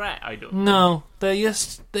credible threat. I don't. No, they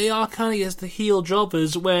are kind of just the heel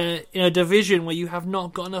jobbers. Where in a division where you have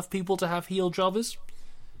not got enough people to have heel jobbers.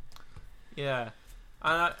 Yeah,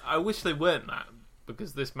 and I wish they weren't that,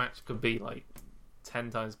 because this match could be like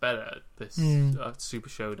 10 times better at this Super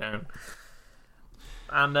Showdown.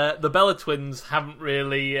 And the Bella Twins haven't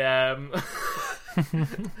really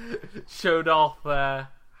showed off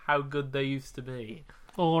how good they used to be.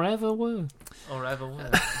 Or ever were.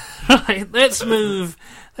 Right, let's move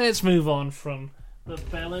on from the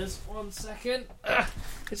Bellas. 1 second.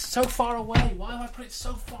 It's so far away. Why have I put it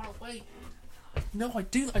so far away? No, I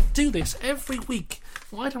do this every week.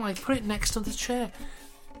 Why don't I put it next to the chair?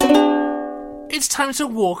 It's time to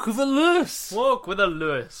walk with a Lewis. Walk with a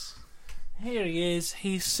Lewis. Here he is.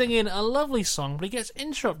 He's singing a lovely song, but he gets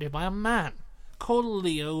interrupted by a man called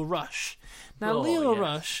Leo Rush. Now, Leo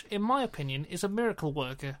Rush, in my opinion, is a miracle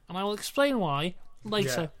worker, and I will explain why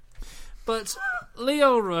later. Yeah. But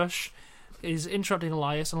Leo Rush is interrupting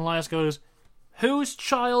Elias, and Elias goes, "Whose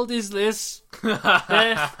child is this?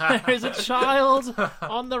 there is a child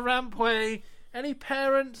on the rampway. Any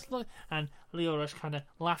parent?" And Lio Rush kind of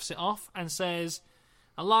laughs it off and says,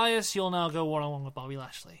 "Elias, you'll now go one-on-one with Bobby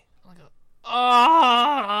Lashley." And I go,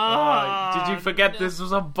 Did you forget this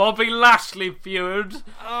was a Bobby Lashley feud?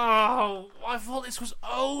 Oh, I thought this was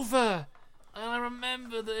over. And I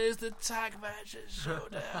remember there's the tag match at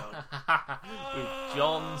Showdown. With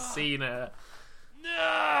John Cena.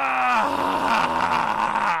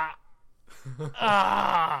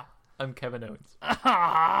 And Kevin Owens.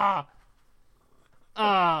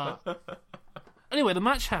 Anyway, the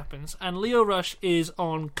match happens, and Lio Rush is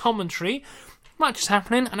on commentary. Match is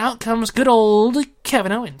happening, and out comes good old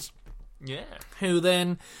Kevin Owens. Yeah. Who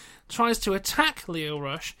then tries to attack Lio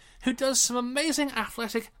Rush, who does some amazing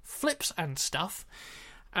athletic flips and stuff.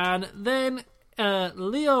 And then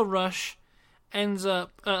Lio Rush ends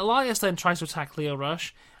up... Elias then tries to attack Lio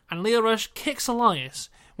Rush, and Lio Rush kicks Elias,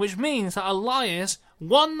 which means that Elias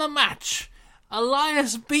won the match.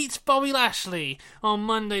 Elias beats Bobby Lashley on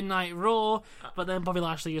Monday Night Raw, but then Bobby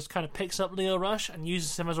Lashley just kind of picks up Lio Rush and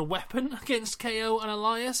uses him as a weapon against KO and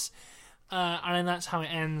Elias. And then that's how it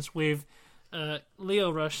ends with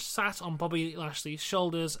Lio Rush sat on Bobby Lashley's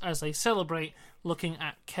shoulders as they celebrate, looking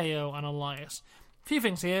at KO and Elias. A few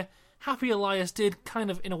things here. Happy Elias did kind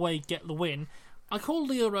of, in a way, get the win. I call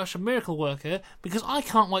Lio Rush a miracle worker because I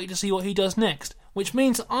can't wait to see what he does next, which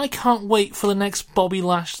means I can't wait for the next Bobby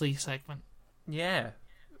Lashley segment. Yeah,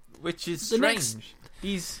 which is strange.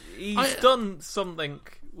 He's done something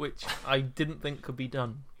which I didn't think could be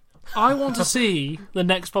done. I want to see the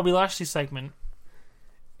next Bobby Lashley segment.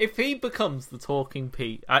 If he becomes the talking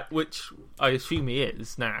Pete, which I assume he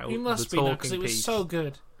is now, he must the be now talking because it was piece so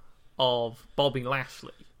good of Bobby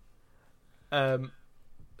Lashley,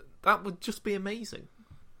 that would just be amazing.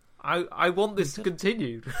 I want this to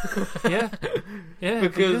continue. yeah,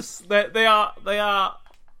 because they are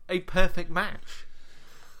a perfect match.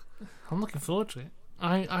 I'm looking forward to it.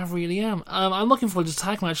 I really am. I'm looking forward to the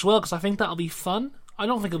tag match as well because I think that'll be fun. I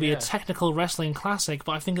don't think it'll be a technical wrestling classic,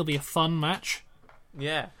 but I think it'll be a fun match.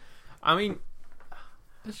 Yeah, I mean,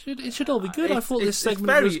 it should all be good. I thought this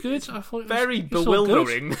segment was good. I thought it was very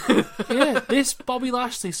bewildering. Yeah, this Bobby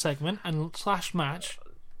Lashley segment and slash match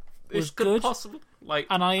was good. Possible,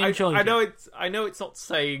 and I enjoyed it. I know it's not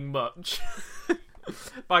saying much, but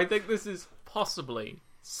I think this is possibly,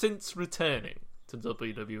 since returning to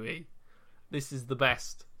WWE, this is the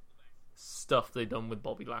best stuff they've done with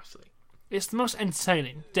Bobby Lashley. It's the most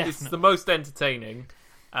entertaining, definitely. It's the most entertaining.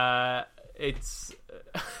 It's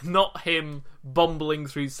not him bumbling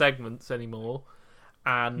through segments anymore,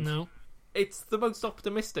 and it's the most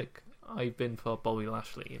optimistic I've been for Bobby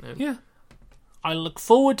Lashley. You know. Yeah. I look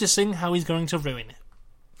forward to seeing how he's going to ruin it.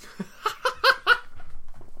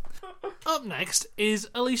 Up next is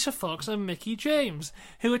Alicia Fox and Mickie James,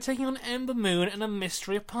 who are taking on Ember Moon and a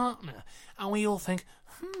mystery partner. And we all think,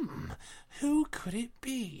 who could it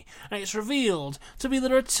be? And it's revealed to be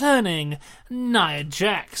the returning Nia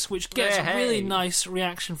Jax, which gets a really nice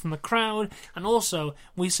reaction from the crowd. And also,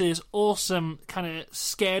 we see this awesome kind of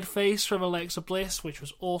scared face from Alexa Bliss, which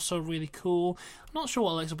was also really cool. I'm not sure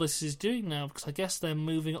what Alexa Bliss is doing now, because I guess they're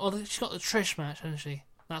moving... Oh, she's got the Trish match, hasn't she?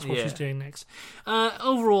 That's what she's doing next.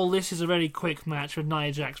 Overall, this is a very quick match with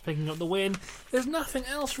Nia Jax picking up the win. There's nothing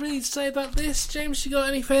else really to say about this. James, you got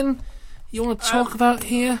anything you want to talk about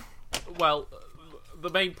here? Well, the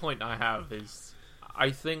main point I have is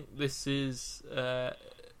I think this is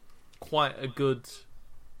quite a good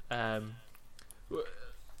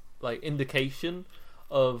indication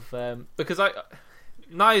of because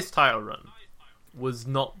Nia's title run was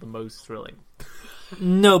not the most thrilling.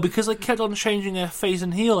 No, because they kept on changing her face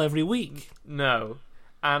and heel every week. No,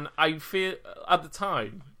 and I feel at the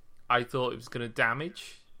time I thought it was going to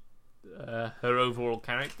damage her overall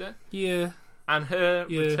character. Yeah. And her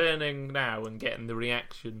returning now and getting the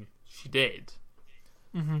reaction she did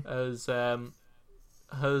has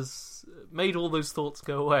made all those thoughts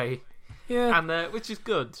go away. Yeah, and which is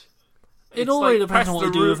good. It all really depends on what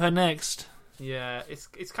they do with her next. Yeah,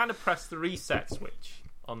 it's kind of pressed the reset switch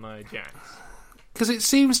on Nia Jax. Because it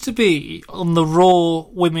seems to be on the Raw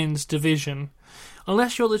women's division,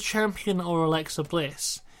 unless you're the champion or Alexa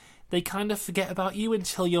Bliss, they kind of forget about you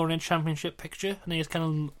until you're in a championship picture, and they just kind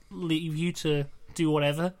of leave you to do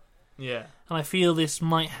whatever. Yeah. And I feel this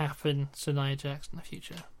might happen to Nia Jax in the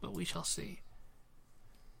future, but we shall see.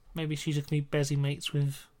 Maybe she's going to be busy mates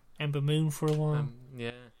with Ember Moon for a while.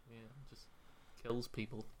 Yeah, just kills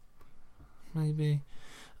people. Maybe.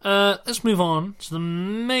 Let's move on to the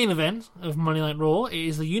main event of Monday Night Raw. It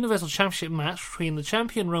is the Universal Championship match between the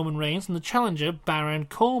champion Roman Reigns and the challenger Baron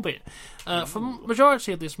Corbin. For the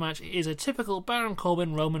majority of this match, it is a typical Baron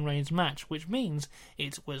Corbin-Roman Reigns match, which means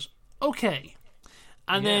it was okay.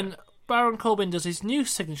 And then Baron Corbin does his new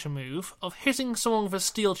signature move of hitting someone with a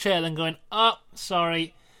steel chair and going, oh,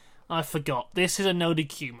 sorry, I forgot. This is a no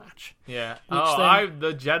DQ match. Yeah. Then, I'm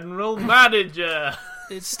the general manager.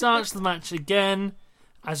 It starts the match again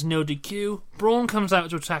as no DQ. Braun comes out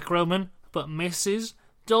to attack Roman, but misses.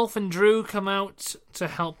 Dolph and Drew come out to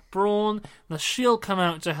help Braun. The Shield come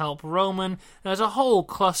out to help Roman. There's a whole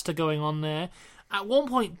cluster going on there. At one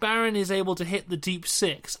point, Baron is able to hit the deep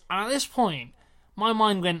six. And at this point, my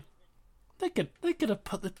mind went, they're gonna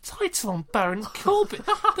put the title on Baron Corbin.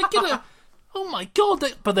 They're gonna... Oh my god!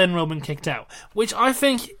 But then Roman kicked out, which I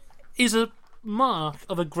think is a mark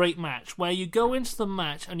of a great match, where you go into the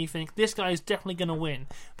match and you think, this guy is definitely going to win,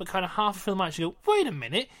 but kind of halfway through the match you go, wait a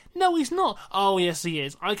minute, no he's not. Oh yes he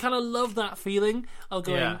is. I kind of love that feeling of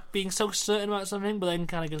going, being so certain about something, but then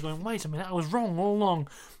kind of just going, wait a minute, I was wrong all along.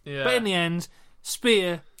 Yeah. But in the end,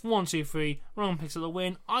 spear, 1, 2, 3, Roman picks up the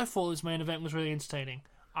win. I thought this main event was really entertaining.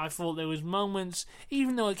 I thought there was moments,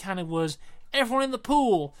 even though it kind of was everyone in the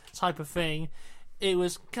pool type of thing, it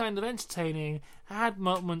was kind of entertaining. I had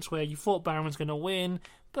moments where you thought Baron was going to win,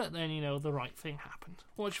 but then, the right thing happened.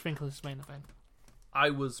 What do you think of this main event? I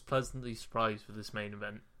was pleasantly surprised with this main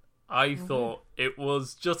event. I thought it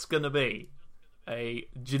was just going to be a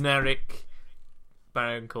generic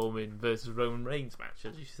Baron Corbin versus Roman Reigns match,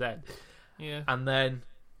 as you said. Yeah. And then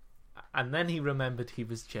he remembered he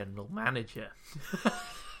was general manager.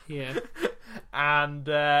 Yeah. And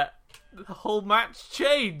the whole match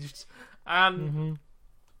changed. And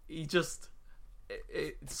he just...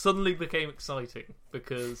 It suddenly became exciting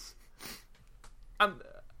because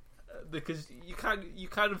you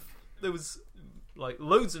kind of there was like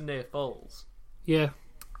loads of near falls. Yeah.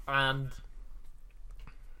 And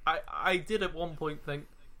I did at one point think,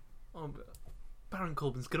 oh, Baron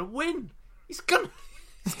Corbin's gonna win. He's gonna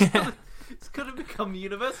become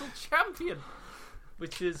Universal Champion,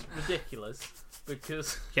 which is ridiculous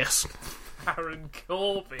because yes, Baron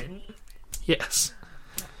Corbin. Yes.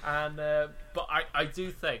 And but I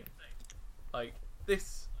do think like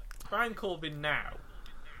this Baron Corbin now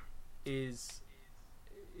is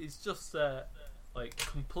just like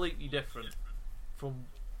completely different from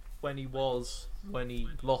when he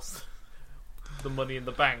lost the Money in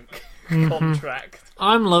the Bank contract.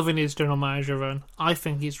 I'm loving his general manager run. I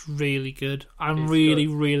think it's really good. I'm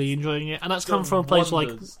really enjoying it, and that's come from a place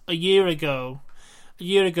wonders. Like a year ago. A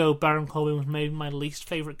year ago, Baron Corbin was maybe my least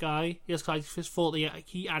favourite guy. Just I just thought that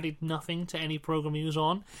he added nothing to any program he was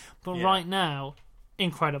on. But right now,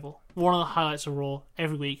 incredible. One of the highlights of Raw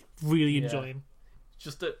every week. Really enjoying.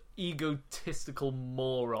 Just an egotistical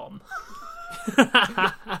moron.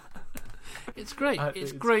 It's great.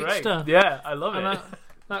 It's great stuff. Yeah, I love it.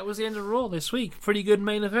 That was the end of Raw this week. Pretty good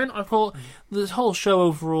main event. I thought this whole show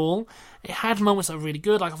overall, it had moments that were really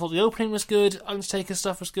good. Like I thought the opening was good, Undertaker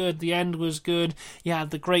stuff was good, the end was good. You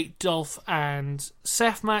had the great Dolph and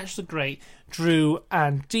Seth match, the great Drew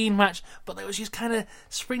and Dean match, but there was just kind of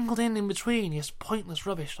sprinkled in between, just pointless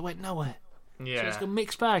rubbish that went nowhere. Yeah. So it's a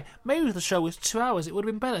mixed bag. Maybe if the show was 2 hours, it would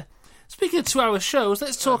have been better. Speaking of 2 hour shows,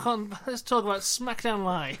 let's talk about Smackdown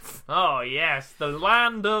Live. Oh yes, the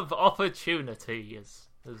land of opportunity,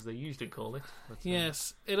 as they usually call it.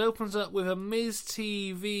 Yes, it opens up with a Miz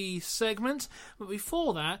TV segment, but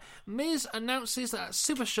before that, Miz announces that at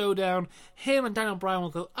Super Showdown, him and Daniel Bryan will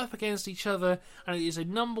go up against each other, and it is a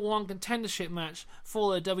 #1 contendership match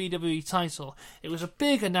for the WWE title. It was a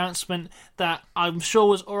big announcement that I'm sure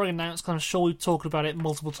was already announced, because I'm sure we've talked about it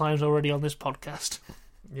multiple times already on this podcast.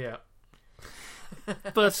 Yeah.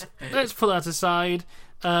 But let's put that aside.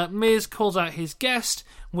 Miz calls out his guest,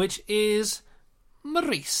 which is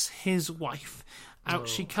Maryse, his wife. Out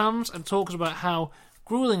she comes and talks about how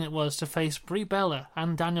grueling it was to face Brie Bella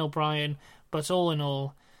and Daniel Bryan, but all in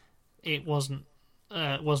all, it wasn't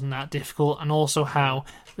that difficult. And also how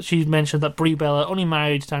she mentioned that Brie Bella only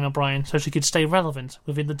married Daniel Bryan so she could stay relevant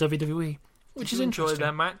within the WWE, which is interesting. Did you enjoy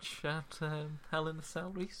their match at Hell in a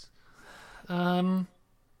Cell, Reese? No.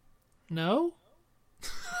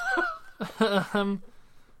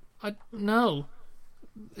 No.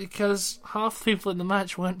 Because half the people in the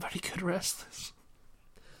match weren't very good wrestlers.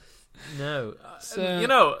 No,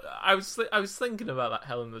 so, I was thinking about that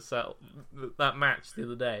Hell in the Cell, that match the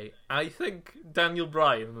other day. I think Daniel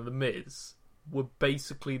Bryan and The Miz were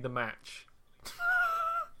basically the match.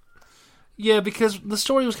 Yeah, because the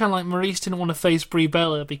story was kind of like Maryse didn't want to face Brie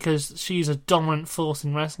Bella because she's a dominant force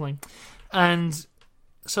in wrestling, and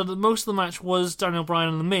So most of the match was Daniel Bryan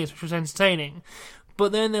and The Miz, which was entertaining.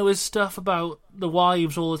 But then there was stuff about the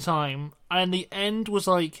wives all the time. And the end was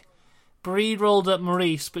like, Brie rolled up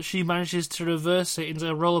Maurice, but she manages to reverse it into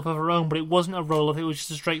a roll-up of her own, but it wasn't a roll-up, it was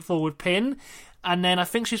just a straightforward pin. And then I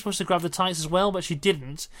think she's supposed to grab the tights as well, but she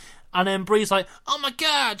didn't. And then Brie's like, oh my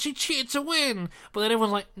god, she cheated to win! But then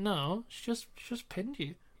everyone's like, no, she just pinned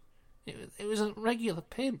you. It was a regular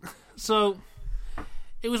pin. So,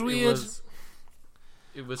 it was weird.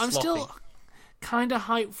 It was I'm sloppy. still kind of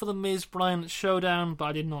hyped for the Miz Bryan showdown, but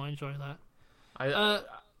I did not enjoy that.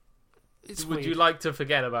 It's Would weird. you like to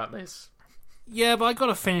forget about this? Yeah, but I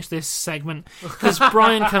gotta finish this segment because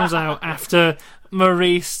Bryan comes out after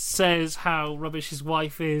Maurice says how rubbish his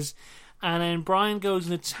wife is, and then Bryan goes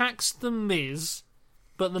and attacks the Miz,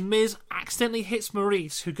 but the Miz accidentally hits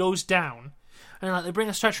Maurice, who goes down. And like they bring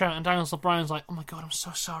a stretcher out, and Bryan's like, "Oh my god, I'm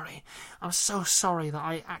so sorry. I'm so sorry that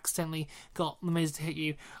I accidentally got the Miz to hit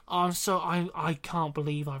you. I can't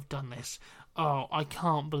believe I've done this. Oh, I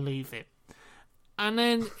can't believe it." And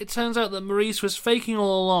then it turns out that Maurice was faking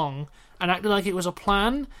all along and acted like it was a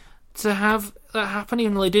plan to have that happen,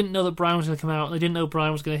 even though they didn't know that Bryan was going to come out and they didn't know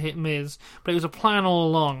Bryan was going to hit Miz. But it was a plan all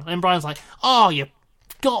along. And then Bryan's like, "Oh, you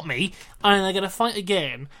got me," and they're going to fight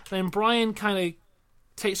again. Then Bryan kind of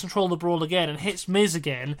takes control of the brawl again and hits Miz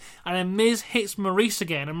again, and then Miz hits Maurice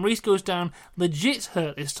again, and Maurice goes down legit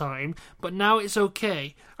hurt this time, but now it's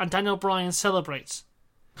okay, and Daniel Bryan celebrates.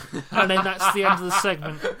 And then that's the end of the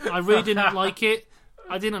segment. I really didn't like it,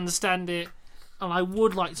 I didn't understand it, and I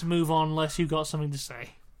would like to move on unless you got something to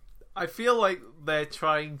say. I feel like they're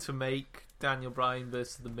trying to make Daniel Bryan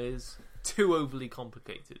versus The Miz too overly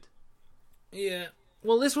complicated. Yeah.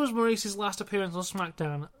 Well, this was Maurice's last appearance on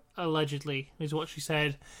Smackdown, allegedly, is what she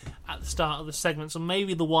said at the start of the segment. So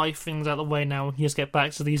maybe the wife thing's out of the way now and he just get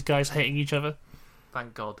back to these guys hating each other.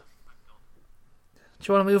 Thank God. Do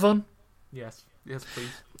you want to move on? Yes. Yes, please.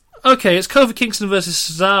 Okay, it's Kofi Kingston versus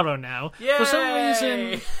Cesaro now.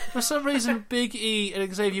 Yay! For some reason, Big E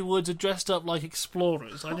and Xavier Woods are dressed up like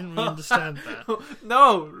explorers. I didn't really understand that.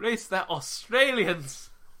 No, Race, they're Australians.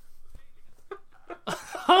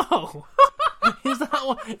 Oh, is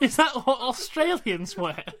that what Australians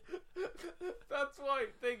wear? That's why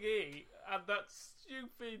Big E and that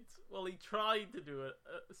stupid. Well, he tried to do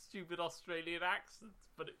a stupid Australian accent,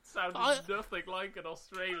 but it sounded nothing like an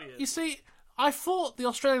Australian. You see, I thought the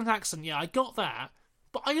Australian accent, yeah, I got that,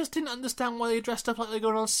 but I just didn't understand why they dressed up like they're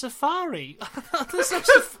going on safari. There's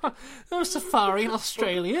no safari in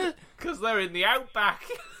Australia. Because they're in the outback.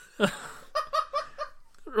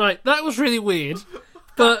 Right, that was really weird,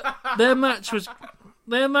 but their match was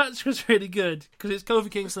really good because it's Kofi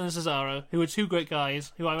Kingston and Cesaro, who are two great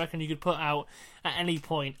guys who I reckon you could put out at any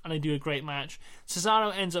point and they do a great match.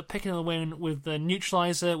 Cesaro ends up picking the win with the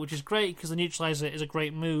neutralizer, which is great because the neutralizer is a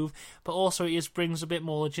great move, but also it just brings a bit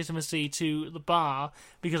more legitimacy to the Bar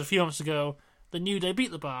because a few months ago the New Day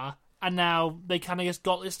beat the Bar. And now they kind of just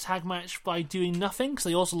got this tag match by doing nothing, because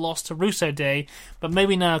they also lost to Rusev Day. But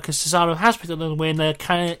maybe now, because Cesaro has picked up the win, there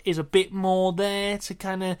kind of is a bit more there to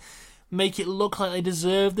kind of make it look like they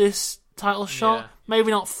deserve this title shot. Yeah. Maybe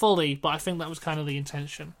not fully, but I think that was kind of the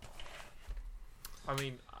intention. I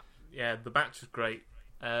mean, yeah, the match was great.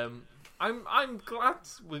 I'm glad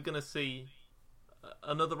we're going to see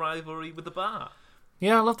another rivalry with the Bar.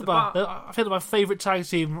 Yeah, I love the Bar. I think they're my favourite tag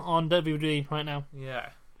team on WWE right now.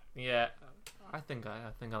 Yeah, I think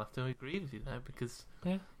I'll have to agree with you there because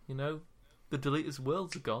you know the Deleters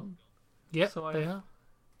worlds are gone. Yeah, so they are.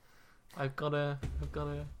 I've got to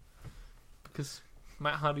because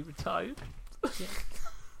Matt Hardy retired.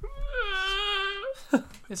 Yeah.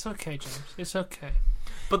 It's okay, James. It's okay.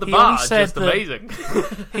 But the Bar is just amazing.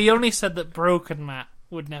 He only said that Broken Matt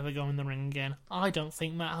would never go in the ring again. I don't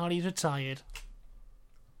think Matt Hardy's retired.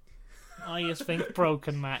 I just think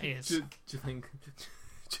Broken Matt is. Do you think?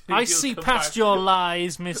 I see past your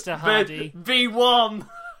lies, Mr. Hardy. V1!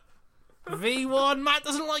 V1, Matt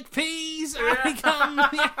doesn't like peas! Here he comes,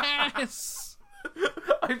 yes!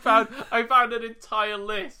 I found an entire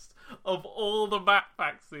list of all the Matt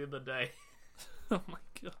facts the other day. Oh my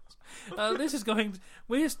god. This is going...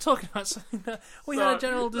 We're just talking about something that... We had a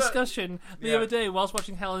general discussion the other day whilst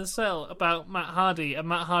watching Hell in a Cell about Matt Hardy and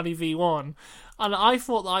Matt Hardy V1. And I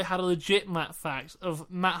thought that I had a legit Matt fact of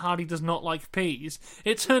Matt Hardy does not like peas.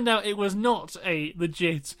 It turned out it was not a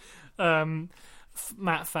legit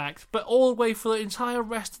Matt fact. But all the way for the entire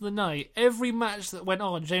rest of the night, every match that went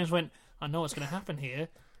on, James went, I know what's going to happen here.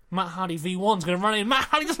 Matt Hardy V1's going to run in. Matt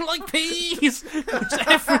Hardy doesn't like peas!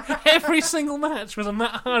 every single match was a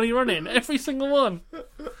Matt Hardy run in. Every single one.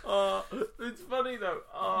 It's funny though.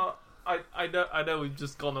 I know we've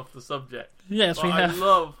just gone off the subject. Yes, but we have.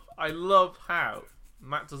 I love how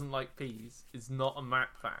Matt doesn't like peas is not a Matt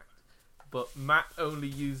fact, but Matt only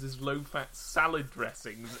uses low-fat salad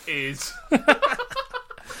dressings is.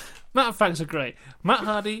 Matt facts are great. Matt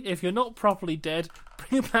Hardy, if you're not properly dead,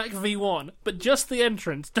 bring back V1, but just the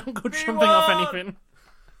entrance. Don't go jumping off anything.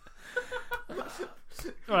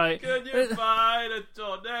 Right. Can you find a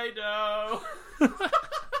tornado?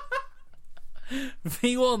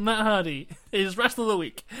 V1 Matt Hardy is rest of the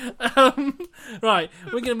week. Right,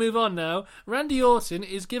 we're going to move on now. Randy Orton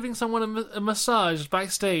is giving someone a massage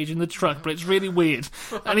backstage in the truck, but it's really weird.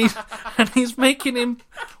 And he's making him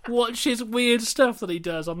watch his weird stuff that he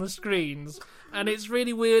does on the screens. And it's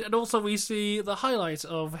really weird. And also we see the highlight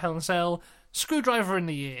of Hell in a Cell, Screwdriver in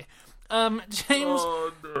the Year. James,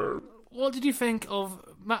 what did you think of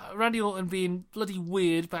Randy Orton being bloody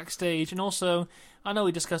weird backstage? And also, I know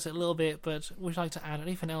we discussed it a little bit, but would you like to add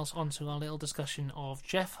anything else onto our little discussion of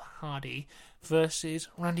Jeff Hardy versus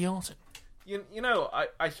Randy Orton? You know,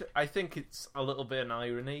 I think it's a little bit an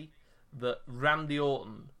irony that Randy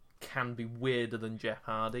Orton can be weirder than Jeff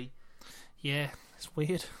Hardy. Yeah, it's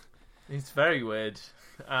weird. It's very weird,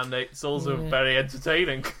 and it's also very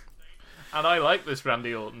entertaining. And I like this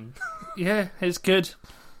Randy Orton. Yeah, it's good.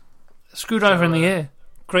 Screwdriver in the Ear.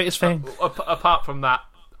 Greatest thing. Apart from that,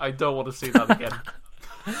 I don't want to see that again.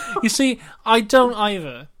 You see, I don't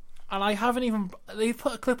either. And I haven't even... They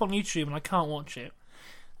put a clip on YouTube and I can't watch it.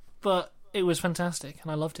 But it was fantastic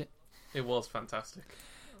and I loved it. It was fantastic.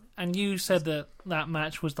 And you said that that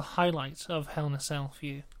match was the highlight of Hell in a Cell for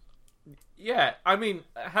you. Yeah, I mean,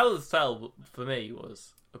 Hell in a Cell for me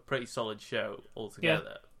was a pretty solid show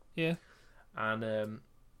altogether. Yeah. And,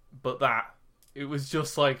 but that, it was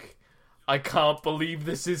just like, I can't believe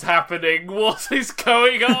this is happening. What is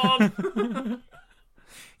going on?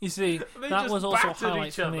 You see, that was also a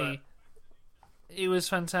highlight for me. It was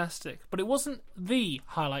fantastic. But it wasn't the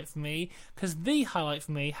highlight for me, because the highlight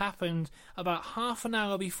for me happened about half an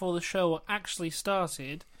hour before the show actually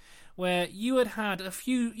started, where you and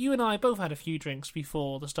I both had a few drinks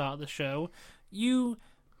before the start of the show. You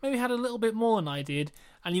maybe had a little bit more than I did,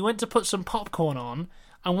 and you went to put some popcorn on,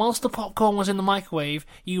 and whilst the popcorn was in the microwave,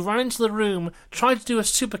 you ran into the room, tried to do a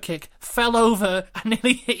super kick, fell over, and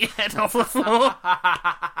nearly hit your head off the floor.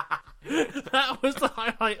 That was the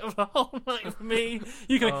highlight of the whole night for me.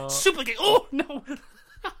 You go, super kick, oh no!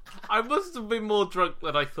 I must have been more drunk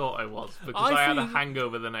than I thought I was, because I had a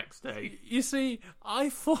hangover the next day. You see,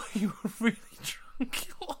 I thought you were really drunk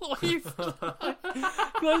all the way through.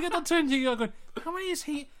 I get that turn to you going, how many is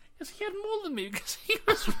he? He had more than me, because he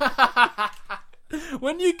was...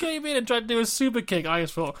 When you came in and tried to do a super kick, I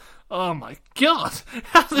just thought, oh my god,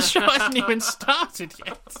 the show hasn't even started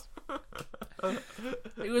yet.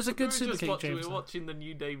 It was a good super kick, James. We were watching the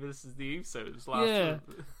New Day versus the Usos last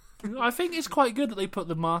week. I think it's quite good that they put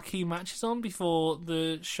the marquee matches on before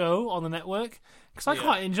the show on the network, because I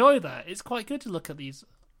quite enjoy that. It's quite good to look at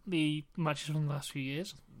the matches from the last few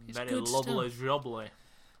years. It's very good lovely, stuff. jubbly.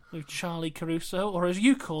 With Charlie Caruso, or as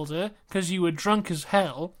you called her, because you were drunk as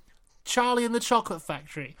hell, Charlie and the Chocolate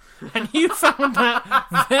Factory. And you found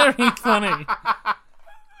that very funny.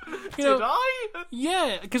 Did I?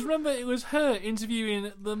 Yeah, because remember, it was her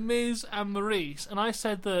interviewing The Miz and Maurice, and I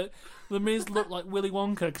said that The Miz looked like Willy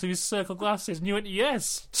Wonka because of his circle glasses, and you went,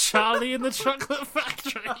 yes, Charlie and the Chocolate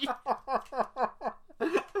Factory.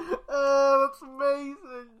 Oh, that's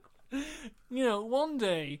amazing. You know, one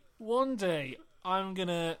day, I'm going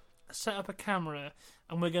to set up a camera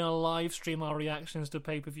and we're going to live stream our reactions to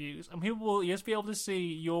pay-per-views, and people will just be able to see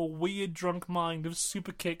your weird drunk mind of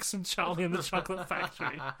super kicks and Charlie and the Chocolate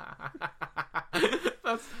Factory.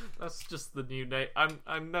 That's just the new name.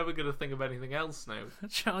 I'm never going to think of anything else now.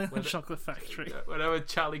 Charlie and the Chocolate Factory. Whenever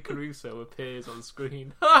Charlie Caruso appears on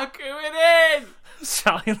screen, look who it is!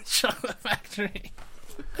 Charlie and the Chocolate Factory.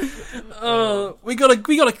 We gotta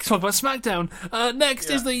talk about SmackDown. Next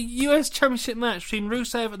is the US Championship match between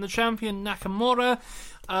Rusev and the champion Nakamura.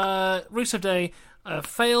 Rusev Day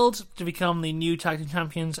failed to become the new tag team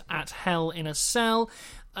champions at Hell in a Cell.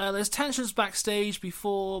 There's tensions backstage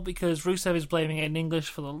because Rusev is blaming Aiden English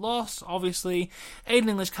for the loss. Obviously, Aiden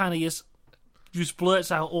English kind of just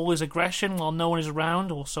blurts out all his aggression while no one is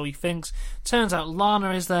around, or so he thinks. Turns out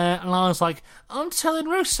Lana is there, and Lana's like, I'm telling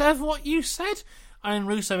Rusev what you said. And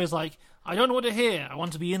Rusev is like, I don't know what to hear. I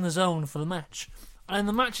want to be in the zone for the match. And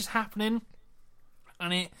the match is happening,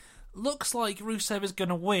 and it looks like Rusev is going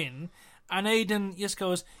to win. And Aiden just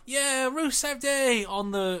goes, yeah, Rusev Day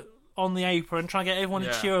on the apron, trying to get everyone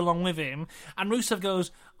to cheer along with him. And Rusev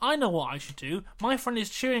goes, I know what I should do. My friend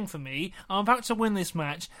is cheering for me. I'm about to win this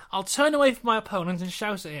match. I'll turn away from my opponent and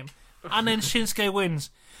shout at him. and then Shinsuke wins.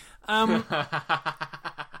 After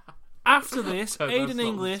this, Aiden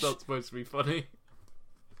English... That's not supposed to be funny.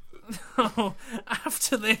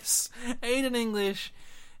 After this, Aiden English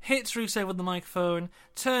hits Rusev with the microphone,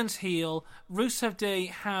 turns heel. Rusev Day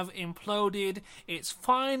have imploded. It's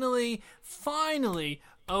finally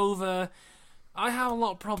over. I have a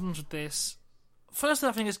lot of problems with this. Firstly,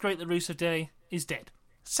 I think it's great that Rusev Day is dead.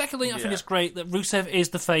 Secondly, I think it's great that Rusev is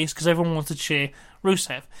the face because everyone wants to cheer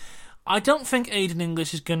Rusev. I don't think Aiden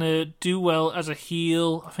English is going to do well as a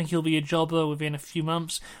heel. I think he'll be a jobber within a few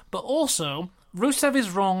months. But also, Rusev is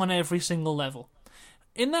wrong on every single level.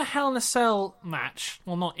 In the Hell in a Cell match,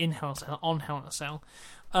 well, not in Hell in a Cell, on Hell in a Cell,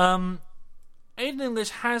 Aiden English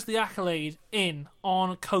has the accolade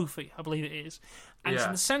on Kofi, I believe it is. And it's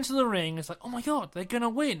in the centre of the ring. It's like, oh my god, they're going to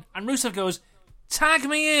win. And Rusev goes, tag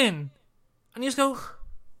me in. And you just go,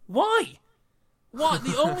 why? What?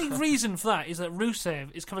 The only reason for that is that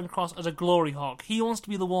Rusev is coming across as a glory hog. He wants to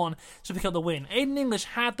be the one to pick up the win. Aiden English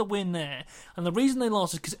had the win there, and the reason they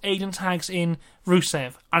lost is because Aiden tags in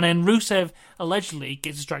Rusev, and then Rusev allegedly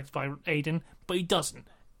gets distracted by Aiden, but he doesn't.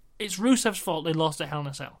 It's Rusev's fault they lost at Hell in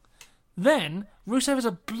a Cell. Then, Rusev is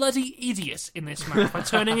a bloody idiot in this match by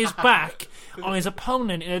turning his back on his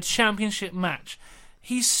opponent in a championship match.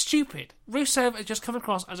 He's stupid. Rusev has just come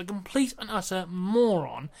across as a complete and utter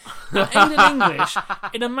moron. But Aiden English,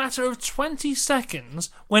 in a matter of 20 seconds,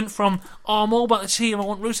 went from, oh, I'm all about the team, I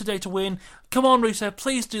want Rusev Day to win, come on Rusev,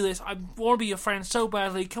 please do this, I want to be your friend so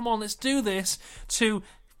badly, come on, let's do this, to,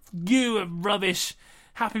 you are rubbish,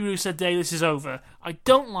 happy Rusev Day, this is over. I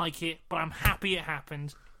don't like it, but I'm happy it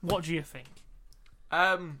happened. What do you think?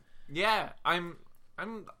 Yeah, I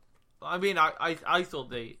thought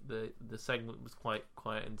the segment was quite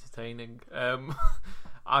entertaining.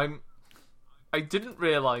 I didn't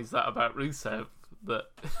realise that about Rusev,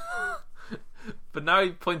 but now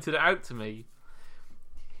you pointed it out to me.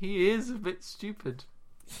 He is a bit stupid.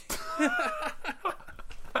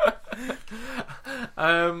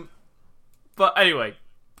 But anyway,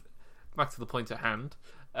 back to the point at hand.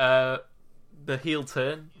 The heel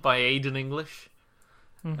turn by Aiden English.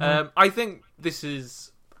 Mm-hmm. I think this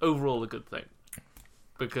is overall a good thing,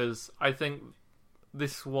 because I think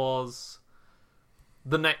this was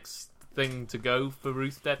the next thing to go for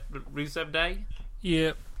Rusev Day.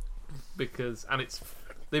 Yeah, because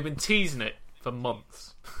they've been teasing it for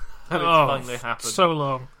months, and it's finally happened. So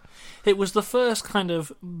long. It was the first kind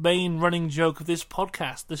of main running joke of this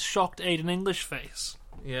podcast, the shocked Aiden English face.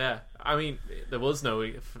 Yeah, I mean, there was no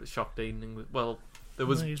shocked Aiden English. Well, there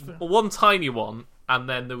was one tiny one, and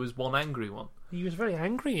then there was one angry one. He was very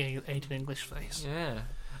angry, Aiden English face. Yeah.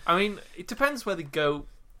 I mean, it depends where they go.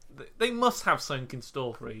 They must have something in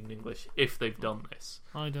store for Aiden English if they've done this.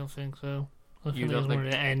 I don't think so. I think You they don't just think-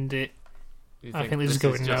 wanted to end it. You I think this is just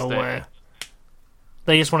going nowhere.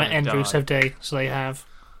 They just want to end die. Rusev Day, so they have.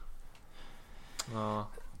 Oh,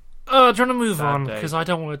 Do you want to move Sad on? day. Because I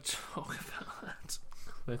don't want to talk about that.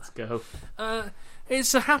 let's go.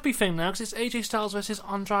 It's a happy thing now, because it's AJ Styles versus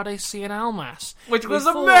Andrade Cien Almas. Which was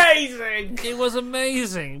Before- amazing! It was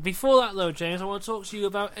amazing. Before that, though, James, I want to talk to you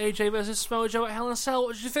about AJ versus Samoa Joe at Hell in a Cell.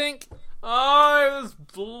 What did you think? Oh, it was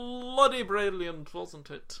bloody brilliant, wasn't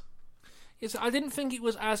it? Yes, I didn't think it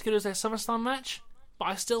was as good as their SummerSlam match, but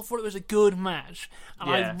I still thought it was a good match. And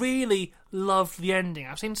I really loved the ending.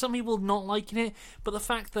 I've seen some people not liking it, but the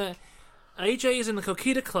fact that AJ is in the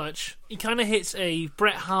Coquina Clutch, he kind of hits a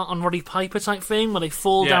Bret Hart on Roddy Piper type thing, where they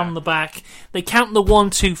fall down on the back, they count the 1,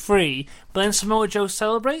 2, 3, but then Samoa Joe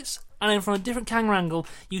celebrates, and then from a different camera angle,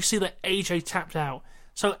 you see that AJ tapped out.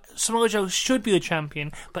 So Samoa Joe should be the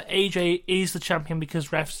champion, but AJ is the champion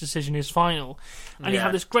because ref's decision is final. And you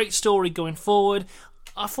have this great story going forward.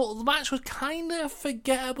 I thought the match was kind of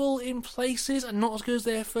forgettable in places and not as good as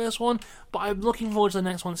their first one, but I'm looking forward to the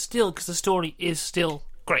next one still because the story is still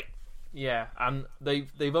great. Yeah, and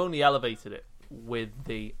they've only elevated it with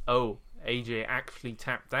the AJ actually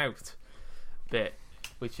tapped out bit,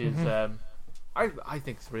 which is I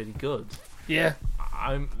think it's really good. Yeah,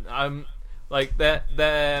 I'm like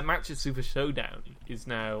their match at Super Showdown is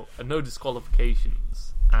now a no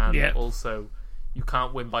disqualifications, and also you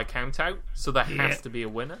can't win by count out, so there has to be a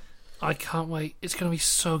winner. I can't wait. It's going to be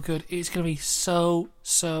so good. It's going to be so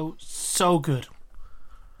good.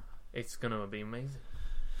 It's going to be amazing.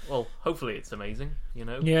 Well, hopefully it's amazing, you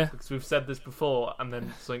know? Yeah. Because we've said this before, and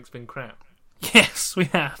then something's been crap. Yes, we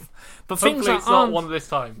have. But Hopefully it's not one of these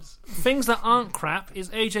times. Things that aren't crap is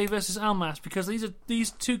AJ versus Almas, because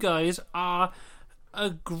these two guys are a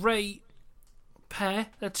great pair.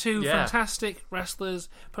 They're two fantastic wrestlers,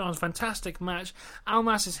 put on a fantastic match.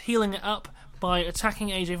 Almas is healing it up by attacking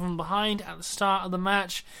AJ from behind at the start of the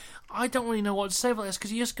match. I don't really know what to say about this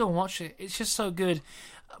because you just go and watch it. It's just so good.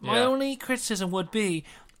 My Yeah. only criticism would be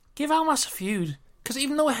give Almas a feud. Because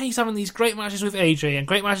even though he's having these great matches with AJ and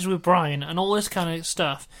great matches with Bryan and all this kind of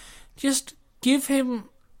stuff, just give him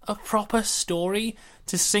a proper story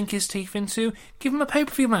to sink his teeth into. Give him a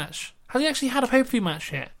pay-per-view match. Has he actually had a pay-per-view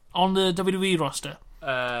match yet on the WWE roster?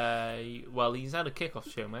 Well, he's had a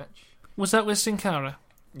kickoff show match. Was that with Sin Cara?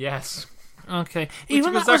 Yes. Okay. Which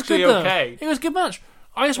Even was that was actually good, though. okay. It was a good match.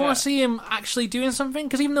 I just want Yeah. to see him actually doing something,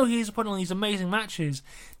 because even though he's putting on these amazing matches,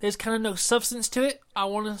 there's kind of no substance to it. I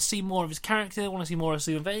want to see more of his character. I want to see more of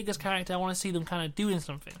Steven Vega's character. I want to see them kind of doing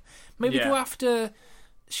something. Maybe Yeah. go after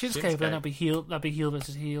Shinsuke, but Shinsuke. that'd be heel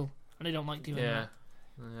versus heel, and I don't like doing Yeah. that.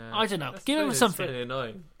 I don't know. That's Give him really- something. It's really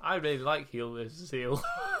annoying. I really like heel versus heel.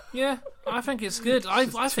 Yeah, I think it's good. I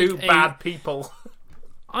Two think bad people.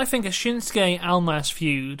 I think a Shinsuke Almas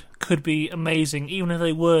feud could be amazing, even if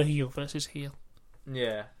they were heel versus heel.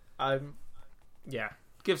 Yeah. Yeah.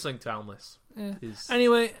 Give something to Almas. Yeah. Is-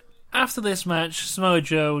 Anyway, after this match, Samoa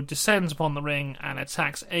Joe descends upon the ring and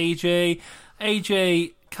attacks AJ.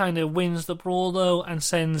 AJ kind of wins the brawl, though, and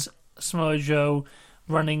sends Samoa Joe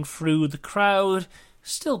running through the crowd.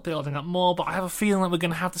 Still building up more, but I have a feeling that we're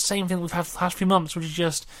going to have the same thing we've had for the past few months, which is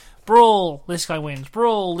just brawl, this guy wins,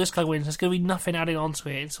 brawl, this guy wins. There's going to be nothing added onto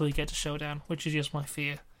it until we get to Showdown, which is just my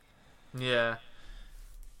fear. Yeah.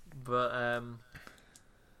 But,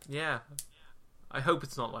 yeah. I hope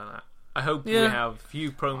it's not like that. I hope we Yeah. have a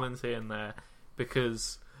few promos here and there,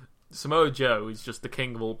 because Samoa Joe is just the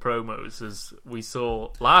king of all promos, as we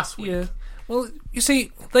saw last week. Yeah. Well, you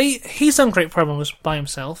see, he's done great promos by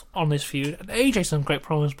himself on this feud, and AJ's done great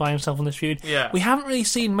promos by himself on this feud. Yeah. We haven't really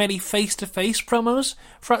seen many face-to-face promos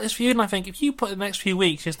throughout this feud, and I think if you put the next few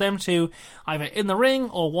weeks, just them two either in the ring,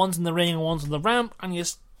 or one's in the ring and one's on the ramp, and you're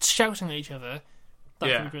just shouting at each other, that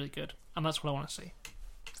Yeah. could be really good. And that's what I want to see.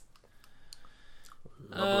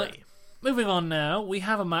 Lovely. Moving on now, we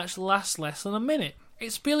have a match that lasts less than a minute.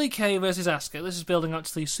 It's Billie Kay versus Asuka. This is building up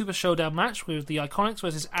to the Super Showdown match with the Iconics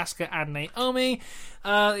versus Asuka and Naomi.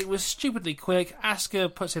 It was stupidly quick.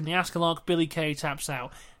 Asuka puts in the Asuka lock. Billie Kay taps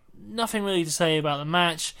out. Nothing really to say about the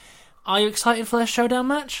match. Are you excited for this Showdown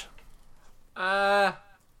match?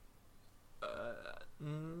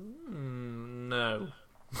 No.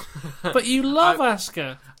 But you love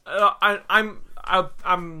Asuka.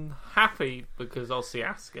 I'm happy because I'll see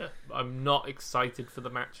Asuka. I'm not excited for the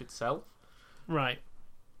match itself, Right.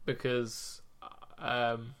 because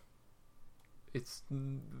it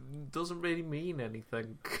doesn't really mean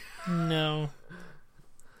anything. No.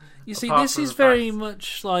 You see, Apart this from is the very fact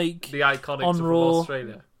much like The Iconics On are from Raw.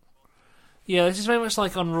 Australia. Yeah, this is very much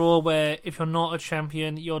like on Raw, where if you're not a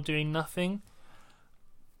champion, you're doing nothing.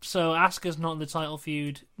 So Asuka's not in the title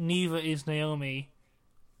feud, neither is Naomi.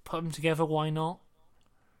 Put them together, why not?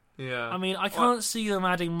 Yeah. I mean, I can't see them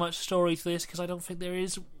adding much story to this, because I don't think there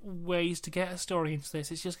is ways to get a story into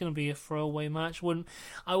this. It's just going to be a throwaway match.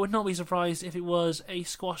 I would not be surprised if it was a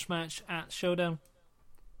squash match at Showdown.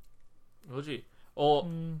 Would you? Or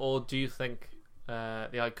do you think the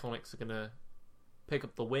Iconics are going to pick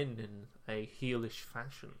up the win in a heelish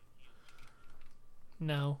fashion?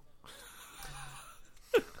 No.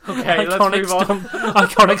 Okay, let's move on.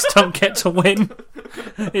 Iconics don't get to win.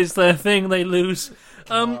 It's their thing, they lose.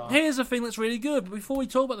 Here's a thing that's really good. But before we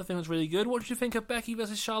talk about the thing that's really good, what did you think of Becky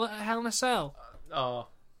versus Charlotte at Hell in a Cell? Oh,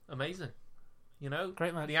 amazing. You know,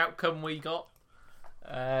 Great match. The outcome we got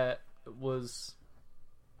was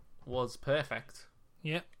perfect.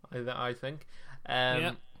 Yep. I think.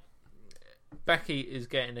 Yep. Becky is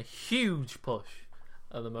getting a huge push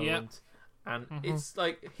at the moment, and Mm-hmm. it's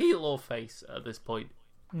like heel or face at this point.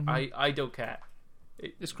 I don't care.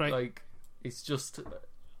 It's great. Like, it's just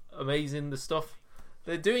amazing the stuff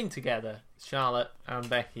they're doing together, Charlotte and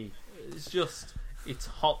Becky. It's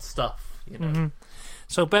hot stuff, you know. Mm-hmm.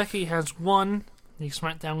 So Becky has won the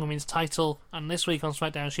SmackDown Women's title, and this week on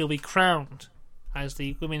SmackDown she'll be crowned as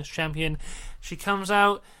the Women's Champion. She comes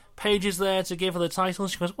out, Paige is there to give her the title.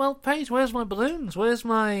 She goes, "Well, Paige, where's my balloons? Where's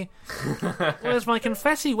my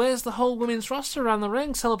confetti? Where's the whole women's roster around the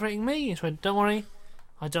ring celebrating me?" She went, "Don't worry,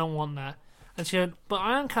 I don't want that." And she went, "But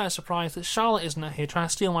I am kind of surprised that Charlotte isn't out here trying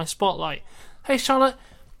to steal my spotlight. Hey, Charlotte,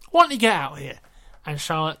 why don't you get out here?" And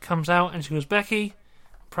Charlotte comes out and she goes, "Becky,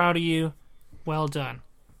 I'm proud of you. Well done."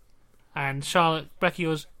 And Becky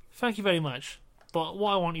goes, "Thank you very much, but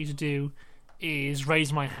what I want you to do is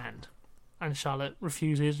raise my hand." And Charlotte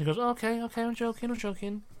refuses and goes, okay, I'm joking.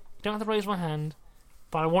 You don't have to raise my hand,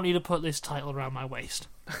 but I want you to put this title around my waist."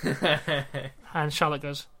 And Charlotte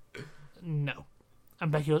goes, "No."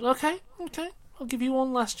 And Becky goes, okay, I'll give you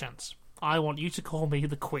one last chance. I want you to call me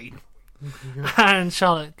the Queen." And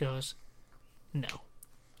Charlotte goes, no.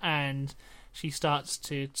 And she starts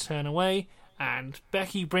to turn away, and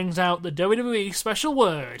Becky brings out the WWE special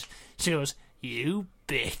word. She goes, you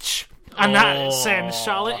bitch. And that sends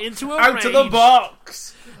Charlotte into a rage. Out of the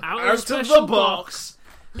box! Out of the box!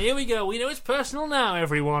 Here we go. We know it's personal now,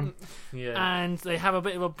 everyone. Yeah. And they have a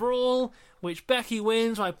bit of a brawl, which Becky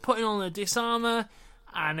wins by putting on the disarmer,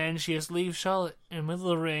 and then she just leaves Charlotte in the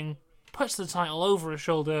middle of the ring, puts the title over her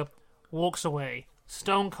shoulder, walks away.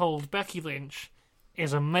 Stone Cold Becky Lynch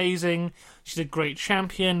is amazing. She's a great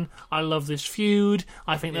champion. I love this feud.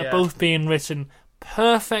 I think they're both being written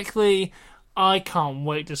perfectly. I can't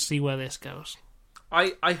wait to see where this goes.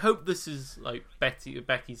 I hope this is like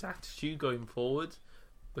Becky's attitude going forward,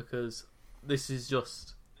 because this is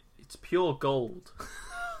just, it's pure gold.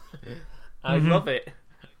 I love it.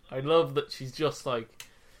 I love that she's just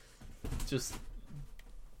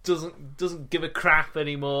doesn't give a crap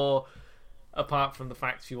anymore, apart from the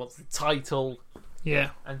fact she wants the title. Yeah.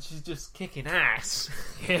 And she's just kicking ass.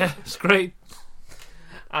 Yeah, it's great.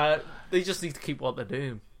 They just need to keep what they're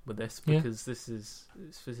doing with this, because this is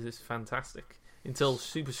fantastic. Until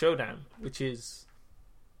Super Showdown, which is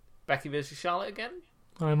Becky versus Charlotte again?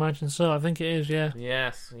 I imagine so. I think it is, yeah.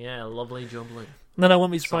 Yes, yeah, lovely jubbly. And then I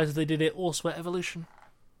wouldn't be surprised if they did it also at Evolution.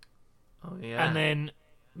 Oh, yeah. And then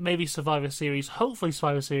maybe Survivor Series, hopefully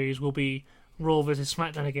Survivor Series will be Raw versus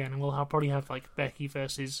SmackDown again, and we'll probably have like Becky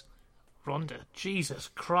versus Ronda. Jesus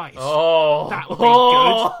Christ. Oh. That would be good.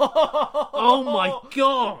 Oh my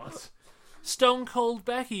god. Stone Cold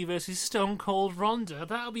Becky versus Stone Cold Ronda.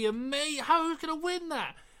 That'll be amazing. How are we going to win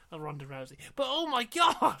that? Ronda Rousey. But oh my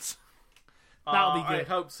god. That'll be good. I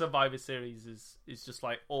hope Survivor Series is just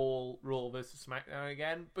like all Raw versus SmackDown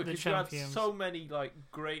again, because you had so many like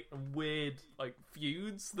great and weird like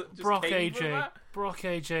feuds that just came from that. Brock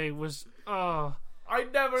AJ was I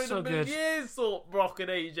never in a million years thought Brock and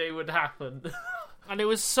AJ would happen. And it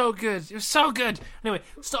was so good. It was so good. Anyway,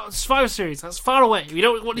 Survivor Series. That's far away. We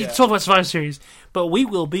don't need to talk about Survivor Series. But we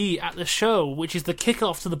will be at the show, which is the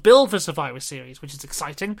kickoff to the build for Survivor Series, which is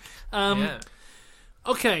exciting.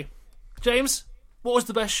 Okay, James, what was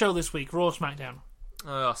the best show this week? Raw or SmackDown?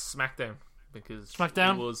 SmackDown. Because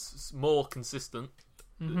SmackDown? It was more consistent,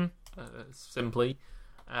 simply.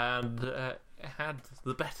 And it had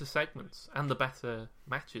the better segments and the better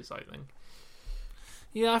matches, I think.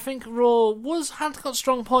 Yeah, I think Raw had got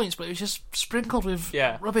strong points, but it was just sprinkled with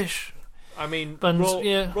rubbish. I mean,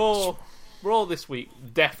 Raw this week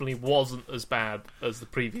definitely wasn't as bad as the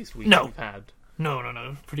previous week we've had.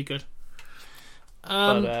 No, pretty good.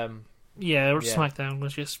 SmackDown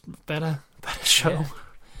was just better show.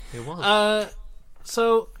 Yeah, it was.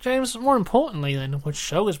 So, James, more importantly than which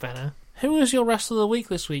show was better, who was your wrestler of the week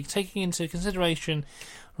this week, taking into consideration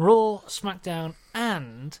Raw, SmackDown,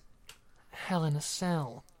 and Hell in a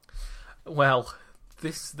Cell? Well,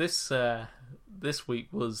 this week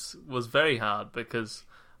was very hard, because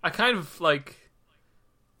I kind of like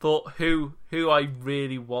thought who I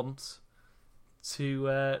really want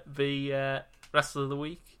to be wrestler of the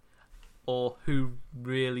week, or who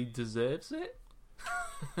really deserves it.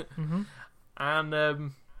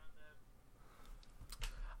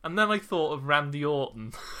 And then I thought of Randy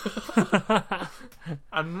Orton.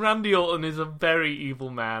 And Randy Orton is a very evil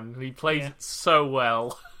man, and he plays it so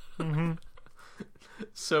well.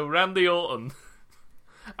 So Randy Orton,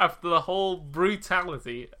 after the whole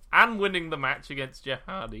brutality and winning the match against Jeff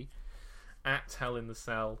Hardy at Hell in the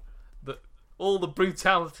Cell, all the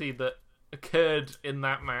brutality that occurred in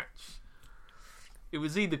that match, it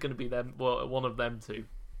was either going to be one of them two.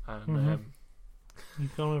 And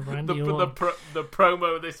You've gone with Randy Orton. The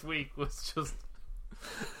promo this week was just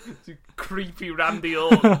creepy Randy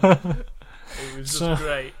Orton. It was just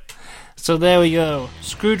great. So there we go.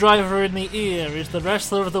 Screwdriver in the ear is the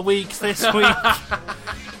wrestler of the week this week.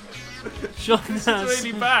 This is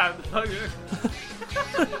really bad.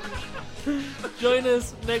 Join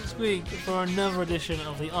us next week for another edition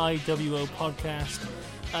of the IWO podcast.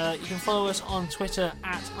 You can follow us on Twitter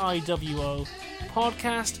at IWO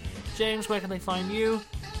podcast. James, where can they find you?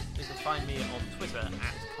 They can find me on Twitter at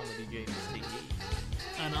ComedyJamesTV.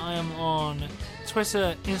 And I am on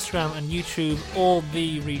Twitter, Instagram, and YouTube, all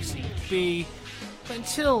the Reese B. But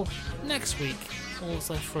until next week, all that's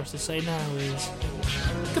left for us to say now is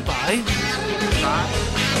goodbye.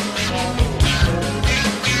 Bye.